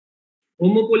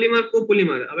 হোমোপলিমার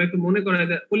কোপলিমার আবার একটু মনে করা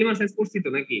যায়, পলিমার সাইজ পড়ছি তো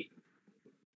নাকি?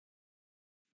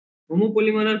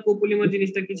 হোমোপলিমার আর কোপলিমার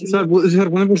জিনিসটা কি ছিল? স্যার স্যার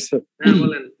মনে পড়ছে। হ্যাঁ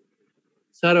বলেন।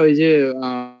 স্যার ওই যে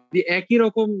একই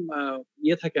রকম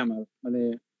ইয়ে থাকে আমার, মানে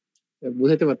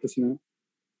বুঝাইতে পারতেছি না।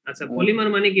 আচ্ছা, পলিমার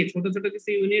মানে কি ছোট ছোট কিছু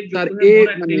ইউনিট স্যার যুক্ত হয়ে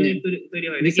বড় একটা মানে ইউনিট তৈরি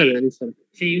হয় জি নাকি? স্যার, জি স্যার।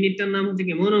 সেই ইউনিটটার নাম হচ্ছে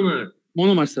কি মনোমার।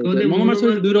 Monomer sir. যদি মনোমার স্যার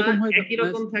দুই মনোমারগুলা রকম হয়, একই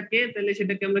রকম থাকে তাহলে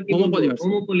সেটাকে আমরা কি বলবো, হোমোপলিমার স্যার।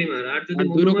 হোমোপলিমার। আর যদি আর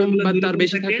দুই রকম মনোমারগুলা বা দুই তার রকম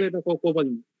বেশি থাকে, থাকলে এটা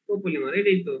কোপলিমার। কোপলিমার।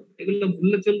 এটাই তো, এগুলো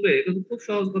ভুললে চলবে? এটা তো খুব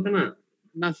সহজ কথা না।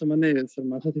 না স্যার, মানে স্যার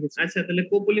মাথা থেকে। আচ্ছা, তাহলে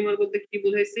কোপলিমার বলতে কি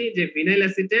বুঝাইছি, যে ভিনাইল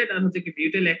অ্যাসিটেট আর হচ্ছে কি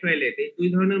বিউটাইল অ্যাক্রাইলেট, এই দুই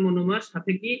ধরনের মনোমার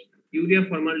সাথে কি ইউরিয়া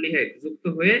ফর্মালডিহাইড যুক্ত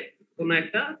হয়ে কোনো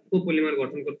একটা কোপলিমার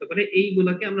গঠন করতে পারে,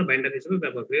 এইগুলাকে আমরা বাইন্ডার হিসেবে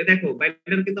ব্যবহার করি। দেখো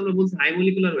বাইন্ডার কিন্তু আমরা বলছি হাই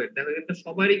মলিকুলার ওয়েট, দেখো এটা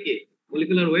সবারই কি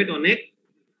মলিকুলার ওয়েট অনেক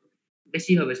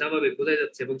বেশি হবে, স্বাভাবিক বোঝা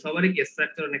যাচ্ছে, এবং সবারই কি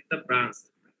স্ট্রাকচার অনেকটা ব্রাঞ্চ।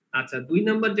 আচ্ছা 2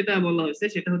 নাম্বার যেটা বলা হয়েছে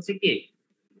সেটা হচ্ছে কি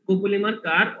কোপলিমার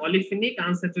কার অলিফিনিক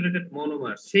আনস্যাচুরেটেড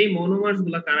মনোমার, সেই মনোমার্স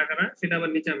গুলা কারা কারা সেটা আবার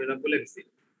নিচে আমরা বলে দিচ্ছি,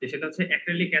 যে সেটা হচ্ছে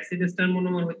অ্যাক্রিলিক অ্যাসিড এস্টার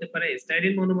মনোমার হতে পারে,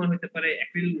 স্টাইরিন মনোমার হতে পারে,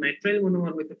 অ্যাক্রিল নাইট্রাইল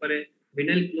মনোমার হতে পারে,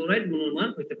 ভিনাইল ক্লোরাইড মনোমার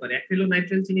হতে পারে। অ্যাক্রিলো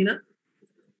নাইট্রাইল চিনি না,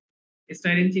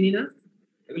 স্টাইরিন চিনি না,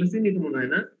 এগুলো চিনি তো মনে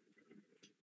হয় না।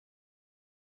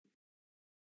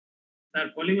 তার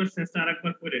পলিমার সেন্সটা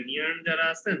আরেকবার করে নিয়ান যারা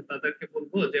আছেন তাদেরকে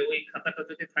বলবো যে ওই খাতাটা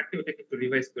যদি থাকে ওটাকে একটু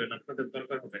রিভাইজ করেন, আপনাদের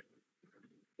দরকার হবে।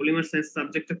 পলিমার সায়েন্স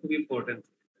সাবজেক্টটা খুব ইম্পর্টেন্ট।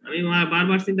 আমি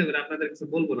বারবার চিন্তা করি আপনাদের কিছু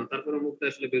বলবো না, তারপরে মুখটা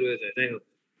আসলে বের হয়ে যায়। যাই হোক,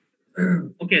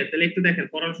 ওকে তাহলে একটু দেখেন,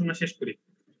 পড়াশোনা শেষ করি।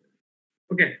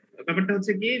 ওকে, ব্যাপারটা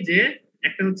হচ্ছে কি যে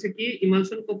একটা হচ্ছে কি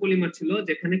ইমালশন কোপলিমার ছিল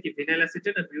যেখানে কি ভিনাইল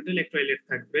অ্যাসিটেট আর বিউটাইল ইলেকট্রোলাইট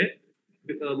থাকবে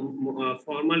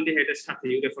ফর্মালডিহাইডের সাথে,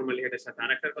 ইউরিয়া ফর্মালডিহাইডের সাথে।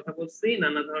 আর একটা কথা বলছি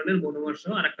নানা ধরনের মনোমার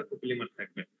সহ আর একটা কোপলিমার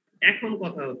থাকবে। এখন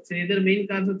কথা হচ্ছে এদের মেইন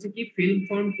কাজ হচ্ছে কি ফিল্ম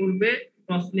ফর্ম করবে,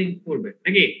 ক্রস লিংক করবে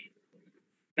নাকি।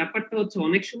 ব্যাপারটা হচ্ছে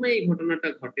অনেক সময় এই ঘটনাটা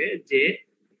ঘটে যে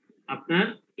আপনার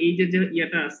এই যে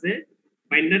ইয়াটা আছে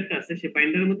বাইন্ডারটা আছে, সেই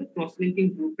বাইন্ডারের মধ্যে ক্রস লিঙ্কিং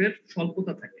গ্রুপের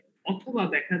স্বল্পতা থাকে, অথবা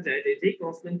দেখা যায় যে যেই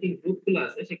ক্রস লিঙ্কিং গ্রুপগুলো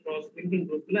আছে সেই ক্রস লিঙ্কিং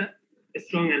গ্রুপগুলো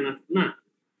স্ট্রং এনাফ না।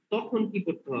 তখন কি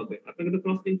করতে হবে, আপনাকে তো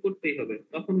ক্রস লিঙ্ক করতেই হবে,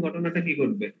 তখন ঘটনাটা কি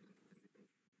ঘটবে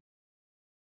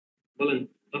বলেন,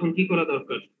 তখন কি করা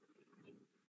দরকার?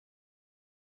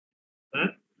 হ্যাঁ,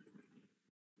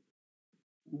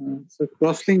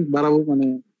 ক্রস লিঙ্ক বাড়াবো মানে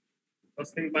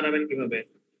ক্রস লিঙ্ক বাড়াবেন কিভাবে?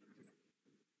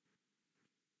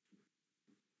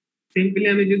 সিম্পলি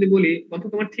আমি যদি বলি, কথা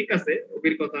তোমার ঠিক আছে,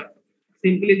 অভির কথা,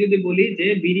 সিম্পলি যদি বলি যে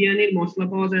বিরিয়ানির মশলা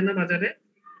পাওয়া যায় না বাজারে,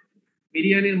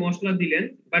 বিরিয়ানির মশলা দিলেন,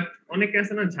 বাট অনেকে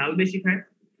আছে না ঝাল বেশি খায়,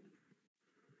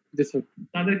 জি স্যার।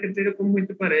 তাদের ক্ষেত্রে এরকম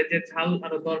হইতে পারে যে ঝাল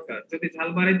আরো দরকার, যদি ঝাল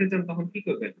বাড়াইতে চান তখন কি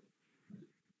করবেন?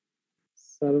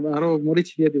 স্যার আরো মরিচ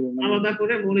দিয়ে দিব মানে আলাদা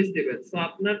করে মরিচ দিবেন। সো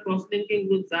আপনার ক্রস লিঙ্কিং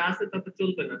গ্রুপ যা আছে তাতে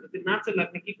চলবে না, যদি না চলে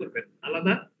আপনি কি করবেন?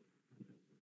 আলাদা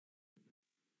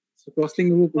cross link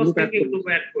group cross add linking করব। গ্রুপ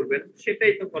অ্যাড করবেন,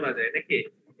 সেটাই তো করা যায় নাকি।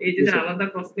 এই যে জি যে স্যার। আলাদা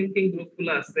ক্রস লিঙ্কিং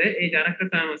গ্রুপগুলো আছে, এই যে আরেকটা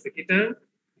টার্ম আছে কি টার্ম?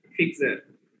 ফিক্সার।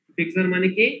 ফিক্সার মানে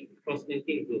কি? Cross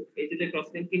linking group. এই যে যে ক্রস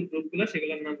লিঙ্কিং গ্রুপগুলো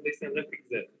সেগুলোর নাম দিয়েছি আমরা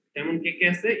ফিক্সার। যেমন কে কে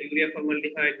আছে? ইউরিয়া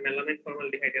ফর্মালডিহাইড, মেলামাইন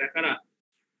ফর্মালডিহাইড, এরা কারা?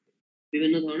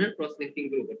 বিভিন্ন ধরনের ক্রস লিঙ্কিং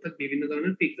গ্রুপ, অর্থাৎ বিভিন্ন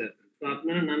ধরনের ফিক্সার। তো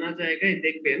আপনারা নানা জায়গায়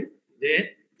দেখবেন যে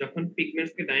যখন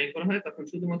পিগমেন্টস কে ডাইং করা হয় তখন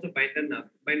শুধুমাত্র বাইন্ডার না,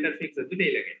 বাইন্ডার ফিক্সার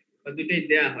দুটেই লাগে বা দুটেই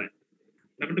দেয়া হয়।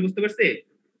 ব্যাপারটা বুঝতে পারছি?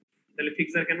 তাহলে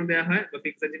ফিক্সার কেন দেয়া হয় বা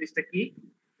ফিক্সার জিনিসটা কি?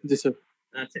 জি স্যার।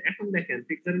 আচ্ছা এখন দেখেন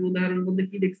ফিক্সারের উদাহরণ বলতে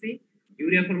কি দেখছি?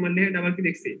 ইউরিয়া ফর্মালডিহাইড, আবার কি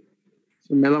দেখছি?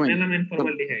 মেলামাইন। Melamine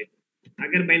formaldehyde.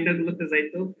 আগের বাইন্ডার গুলোতে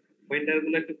যাইতো, বাইন্ডার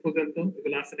গুলো একটু খোঁজেন তো,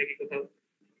 এগুলো আছে নাকি কোথাও?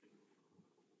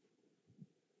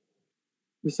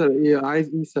 জি স্যার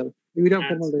স্যার ইউরিয়া আচ্ছা,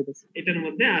 ফর্মালডিহাইড আছে। এটার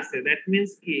মধ্যে আছে। দ্যাট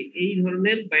মিন্স কি এই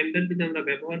ধরনের বাইন্ডার যদি আমরা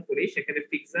ব্যবহার করি সেখানে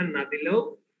ফিক্সার না দিলেও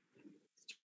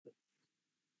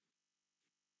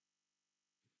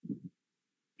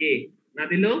কি না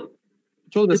দিলেও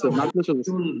চলবে স্যার, না দিলে চলবে।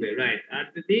 চলবে, রাইট। আর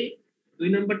যদি 2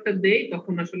 নাম্বারটা দেই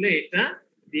তখন আসলে এটা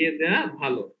দিয়ে দেওয়া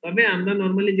ভালো। তবে আমরা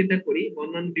নরমালি যেটা করি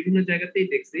অন্যান্য বিভিন্ন জায়গাতেই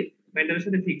দেখছি বাইন্ডারের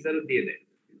সাথে ফিক্সারও দিয়ে দেয়,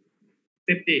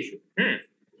 সেফটি ইস্যু। হ্যাঁ,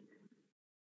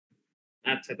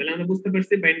 আচ্ছা তাহলে আমরা বুঝতে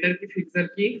পারছি বাইন্ডার কি ফিক্সার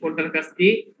কি কোনটার কাজ কি,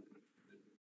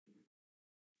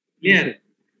 ক্লিয়ার?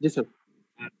 জি স্যার।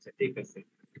 আচ্ছা ঠিক আছে,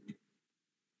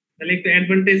 তাহলে একটু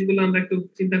অ্যাডভান্টেজ গুলো আমরা একটু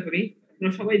চিন্তা করি।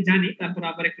 আমরা সবাই জানি, তারপর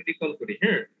আবার একটু রিকল করি।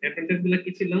 হ্যাঁ, অ্যাডভান্টেজ গুলো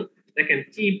কি ছিল? দেখেন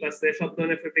চিপ আছে, সব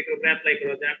ধরনের ফেব্রিকের উপরে অ্যাপ্লাই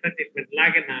করা যায়, আপনার ট্রিটমেন্ট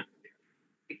লাগে না,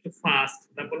 একটু ফাস্ট,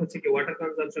 তারপর হচ্ছে কি ওয়াটার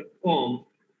কনজাম্পশন কম,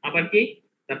 আবার কি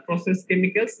the process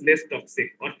chemicals less toxic,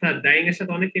 অর্থাৎ ডাইং এর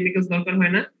সাথে অনেক কেমিক্যালস দরকার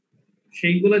হয় না,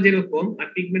 সেইগুলা যেরকম আর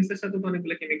পিগমেন্টস এর সাথে তো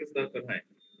অনেকগুলো কেমিক্যালস দরকার হয়,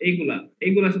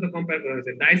 এইগুলার সাথে কম্পেয়ার করা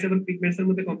হয়েছে, ডাইস এবং পিগমেন্টস এর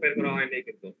মধ্যে কম্পেয়ার করা হয় নাই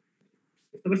কিন্তু।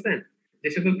 বুঝতে পারছেন? যে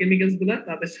সকল কেমিক্যালস গুলা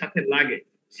তাদের সাথে লাগে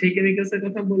সেই কেমিক্যালস এর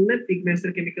কথা বললে পিগমেন্টস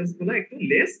এর কেমিক্যালস গুলা একটু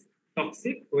লেস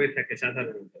টক্সিক হয়ে থাকে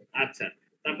সাধারণত। আচ্ছা,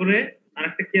 তারপরে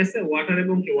আরেকটা কি আছে? ওয়াটার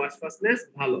এবং কি ওয়াশ ফাস্টনেস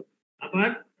ভালো। আবার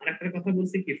আরেকটা কথা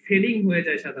বলছি কি ফেডিং হয়ে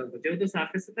যায় সাধারণত, যেহেতু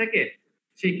সারফেসে থাকে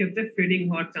সেই ক্ষেত্রে ফেডিং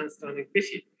হওয়ার চান্সটা অনেক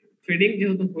বেশি। ফেডিং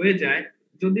যেহেতু হয়ে যায়,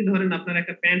 যদি ধরেন আপনার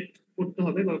একটা প্যান্ট পরতে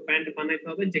হবে বা প্যান্ট বানাইতে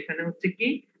হবে যেখানে হচ্ছে কি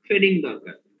ফেডিং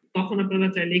দরকার, তখন আপনারা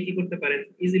চাইলে কি করতে পারেন?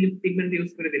 ইজিলি পিগমেন্ট ইউজ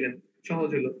করে দিলেন, সহজ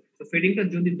হলো। তো ফেডিংটা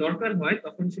যদি দরকার হয়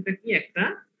তখন সেটা কি একটা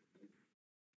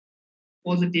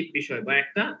পজিটিভ বিষয় বা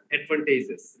একটা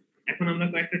অ্যাডভান্টেজেস। এখন আমরা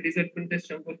কয়েকটা ডিসঅ্যাডভান্টেজ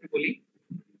সম্পর্কে বলি।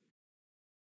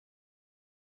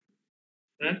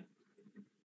 স্যার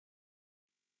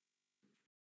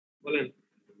বলেন।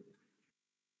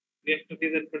 রিঅ্যাক্টিভ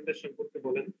ডিসঅ্যাডভান্টেজ সম্পর্কে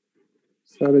বলেন।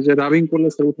 স্যার এই যে রাবিং করলে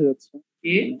স্যার উঠে যাচ্ছে,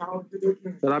 কি?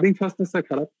 রাবিং ফাস্টনেস স্যার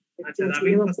খারাপ। আচ্ছা,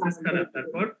 রাবিং ফাস্টনেস খারাপ,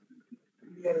 তারপর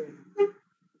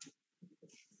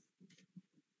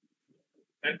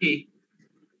আর কি?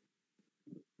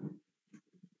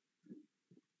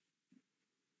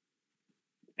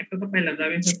 একটা তো পাইলাম,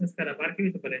 রাবিং ফাস্টনেস খারাপ, আর কি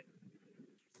হতে পারে?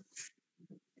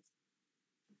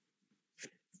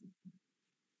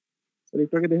 স্যার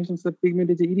একটু আগে দেখেছেন স্যার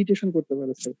পিগমেন্টে যে ইরিটেশন করতে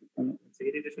পারে স্যার, মানে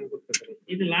ইরিটেশন করতে পারে।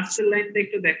 এই যে লাস্টের লাইনটা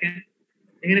একটু দেখেন,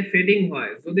 এখানে ফেডিং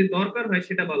হয়, যদি দরকার হয়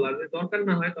সেটা বলা, যদি দরকার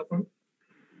না হয় তখন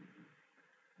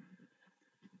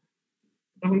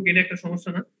কি এটা একটা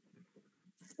সমস্যা না?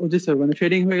 ও জি স্যার, মানে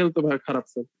শেডিং হয়ে গেলে তো ভাই খারাপ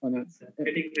স্যার, মানে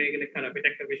ফেডিং হয়ে গেলে খারাপ, এটা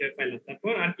একটা বিষয় পাইলাম।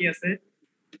 তারপর আর কি আছে?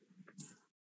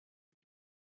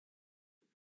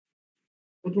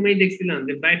 প্রথমেই দেখছিলাম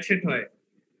যে ব্রাইট শেড হয়,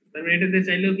 তার মানে এটাতে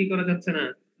চাইলেও কি করা যাচ্ছে না?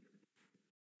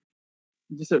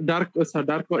 জি স্যার ডার্ক, স্যার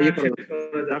ডার্ক ইয়ে করা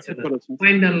যাচ্ছে,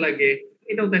 ফাইন্ডার লাগে,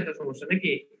 এটাও তো একটা সমস্যা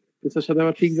নাকি? এর সাথে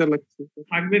আবার ফিক্সার লাগছে।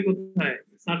 থাকবে কোথায়?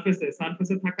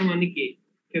 সারফেসে থাকা মানে কি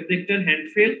ফেব্রিকটার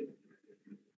হ্যান্ডফিল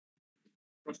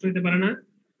নষ্ট হতে পারে না?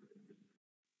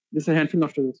 জি স্যার হ্যান্ডফিল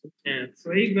নষ্ট হয়ে যাচ্ছে। হ্যাঁ, তো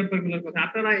এই ব্যাপারগুলোর কথা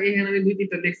আপনারা এখানে আমি দুই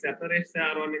তিনটা দেখছি, আপনারা এসে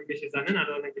আরো অনেক বেশি জানেন,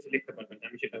 আরো অনেক বেশি লিখতে পারবেন,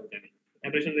 আমি সেটাও জানি।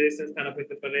 অ্যাব্রেশন রেজিস্ট্যান্স খারাপ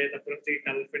হতে পারে, তারপর হচ্ছে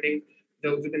কালার ফেডিং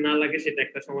যদি না লাগে সেটা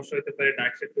একটা সমস্যা হতে পারে,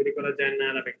 ডার্ক শেড তৈরি করা যায় না,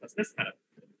 রাবিং ফাস্টনেস খারাপ।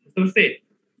 বুঝতে পারছি?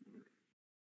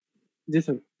 জি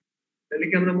স্যার। তাহলে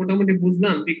কি আমরা মোটামুটি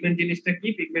বুঝলাম পিগমেন্ট জিনিসটা কি,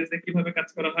 পিগমেন্টে কিভাবে কাজ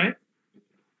করা হয়?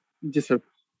 জি স্যার।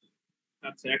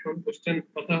 আচ্ছা, এখন কোশ্চেন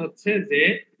কথা হচ্ছে যে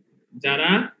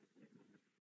যারা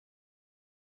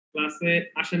ক্লাসে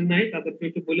আসেন নাই তাদেরকে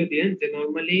একটু বলে দিয়েন যে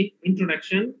নরমালি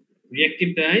ইন্ট্রোডাকশন, রিঅ্যাকটিভ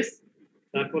ডাইস,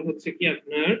 তারপর হচ্ছে কি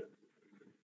আপনার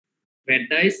bad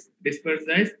dice, disperse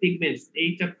dice, pigments, এই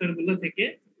চ্যাপ্টার গুলো থেকে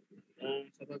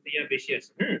সাধারণত ইয়া বেশি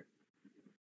আসে। হ্যাঁ,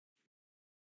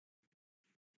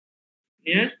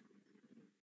 ক্লিয়ার?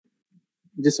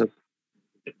 জি স্যার।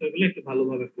 চ্যাপ্টার গুলো একটু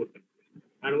ভালোভাবে পড়বেন।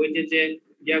 আর ওই যে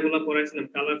ইয়াগুলো পড়াইছিলাম,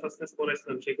 কালার ফাস্টনেস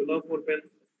পড়াইছিলাম, সেগুলোও পড়বেন।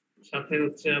 সাথে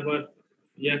হচ্ছে আবার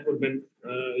ইয়া করবেন,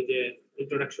 ওই যে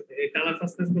ইন্ট্রোডাকশন, এই কালার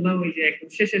ফাস্টনেস গুলো ওই যে একদম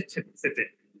শেষের সেটে,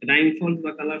 ডাইং ফল্ট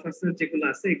বা কালার ফাস্টনেস যেগুলো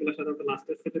আছে এগুলো সাধারণত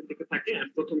লাস্টের সেটের দিকে থাকে, আর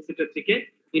প্রথম সেটের দিকে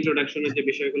ইন্ট্রোডাকশনের যে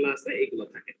বিষয়গুলো আছে এগুলো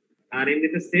থাকে। আর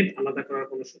এমনিতে সেট আলাদা করার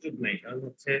কোনো সুযোগ নাই, কারণ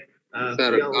হচ্ছে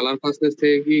স্যার কালার ফাস্টনেস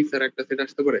থেকে কি স্যার একটা সেট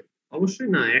আসতে পারে? অবশ্যই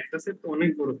না, একটা সেট তো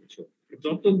অনেক বড় কিছু,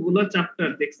 যতগুলা চ্যাপ্টার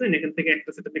দেখছেন এখান থেকে একটা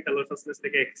সেট আপনি কালার ফাস্টনেস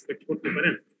থেকে এক্সপেক্ট করতে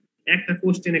পারেন, একটা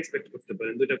কোশ্চেন এক্সপেক্ট করতে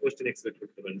পারেন, দুইটা কোশ্চেন এক্সপেক্ট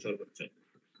করতে পারেন সর্বোচ্চ।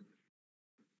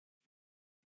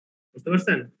 বুঝতে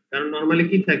পারছেন? কারণ নরমালি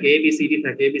কি থাকে, এবিসিডি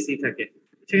থাকে, এবিসি থাকে,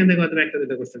 সেখান থেকে হয়তো একটা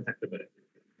দুটো কোশ্চেন থাকতে পারে।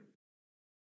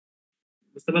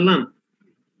 বুঝতে পারলাম?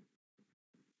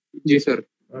 জি স্যার।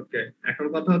 ওকে, এখন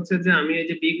কথা হচ্ছে যে আমি এই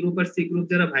যে বি গ্রুপ আর সি গ্রুপ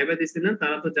যারা ভাইবা দিছিলেন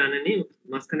তারা তো জানেনই,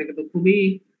 মাঝখানে কিন্তু খুবই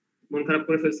মন খারাপ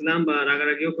করে ফেলছিলাম বা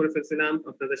রাগারাগিও করে ফেলছিলাম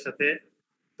আপনাদের সাথে,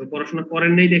 তো পড়াশোনা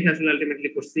করেন নাই দেখে আসলে আলটিমেটলি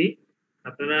করছি।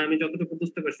 আপনারা আমি যতটুকু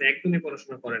বুঝতে পারছি একদমই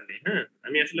পড়াশোনা করেন নাই। হ্যাঁ,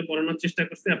 আমি আসলে পড়ানোর চেষ্টা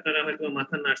করছি, আপনারা হয়তো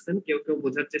মাথা নাড়ছেন, কেউ কেউ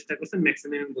বোঝার চেষ্টা করছেন,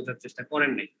 ম্যাক্সিমাম বোঝার চেষ্টা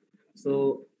করেন নাই। সো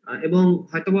এবং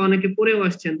হয়তোবা অনেকে পড়েও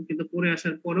আসছেন, কিন্তু পড়ে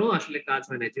আসার পরেও আসলে কাজ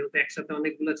হয় না, যেহেতু একসাথে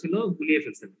অনেকগুলা ছিল গুলিয়ে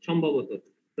ফেলছেন সম্ভবত।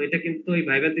 তো এটা কিন্তু ওই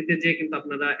ভাইবা দিতে যে কিন্তু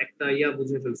আপনারা একটা ইয়া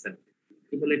বুঝে ফেলছেন,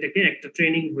 কি বলে এটাকে, একটা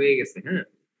ট্রেনিং হয়ে গেছে। হ্যাঁ,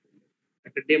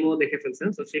 একটা ডেমো দেখে ফেলছেন,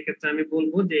 তো সেই ক্ষেত্রে আমি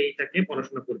বলবো যে এইটাকে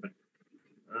পড়াশোনা করবেন।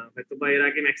 হয়তো বা এর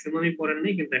আগে ম্যাক্সিমামই পড়েন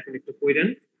নাই, কিন্তু এখন একটু পড়েন,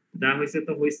 যা হয়েছে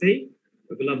তো হয়েছেই,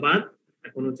 ওগুলা বাদ,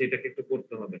 এখন হচ্ছে এটাকে একটু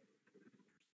পড়তে হবে।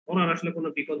 পড়ার আসলে কোনো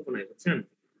বিকল্প নাই, বুঝছেন?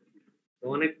 তো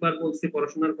অনেকবার বলছি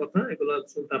পড়াশোনার কথা, এগুলো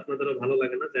শুনতে আপনাদেরও ভালো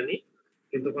লাগে না জানি,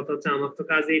 কিন্তু কথা হচ্ছে আমার তো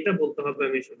কাজে এটা বলতে হবে,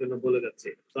 আমি সেজন্য বলে যাচ্ছি।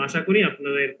 তো আশা করি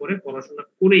আপনারা এরপরে পড়াশোনা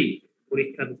করেই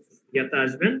পরীক্ষার ইয়াতে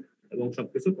আসবেন এবং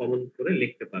সবকিছু কমন করে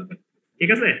লিখতে পারবেন। ঠিক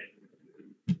আছে?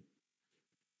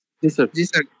 জি স্যার। জি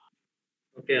স্যার।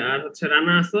 ওকে, আর হচ্ছে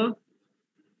রানা আসো।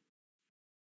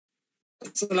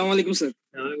 আসসালামু আলাইকুম স্যার।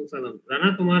 ওয়ালাইকুম সালাম। রানা,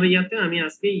 তোমার ইয়াতে আমি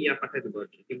আজকে ইয়া পাঠিয়ে দেবো আর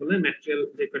কি বলে, ম্যাটেরিয়াল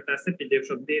যে কয়টা আছে পিডিএফ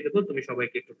সব দিয়ে দেবো, তুমি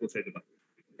সবাইকে একটু পৌঁছে দেবা।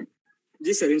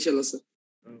 জি স্যার, ইনশাআল্লাহ স্যার।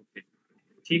 ওকে,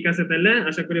 ঠিক আছে, তাহলে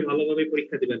আশা করি ভালোভাবে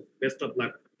পরীক্ষা দিবেন। Best of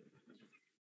luck.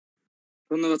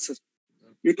 ধন্যবাদ স্যার।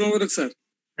 ঈদ মোবারক স্যার।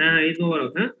 হ্যাঁ, ঈদ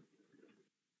মোবারক। হ্যাঁ,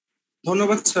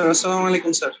 ধন্যবাদ স্যার। আসসালামু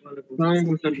আলাইকুম স্যার।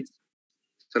 ওয়ালাইকুম আসসালাম।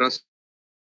 স্যার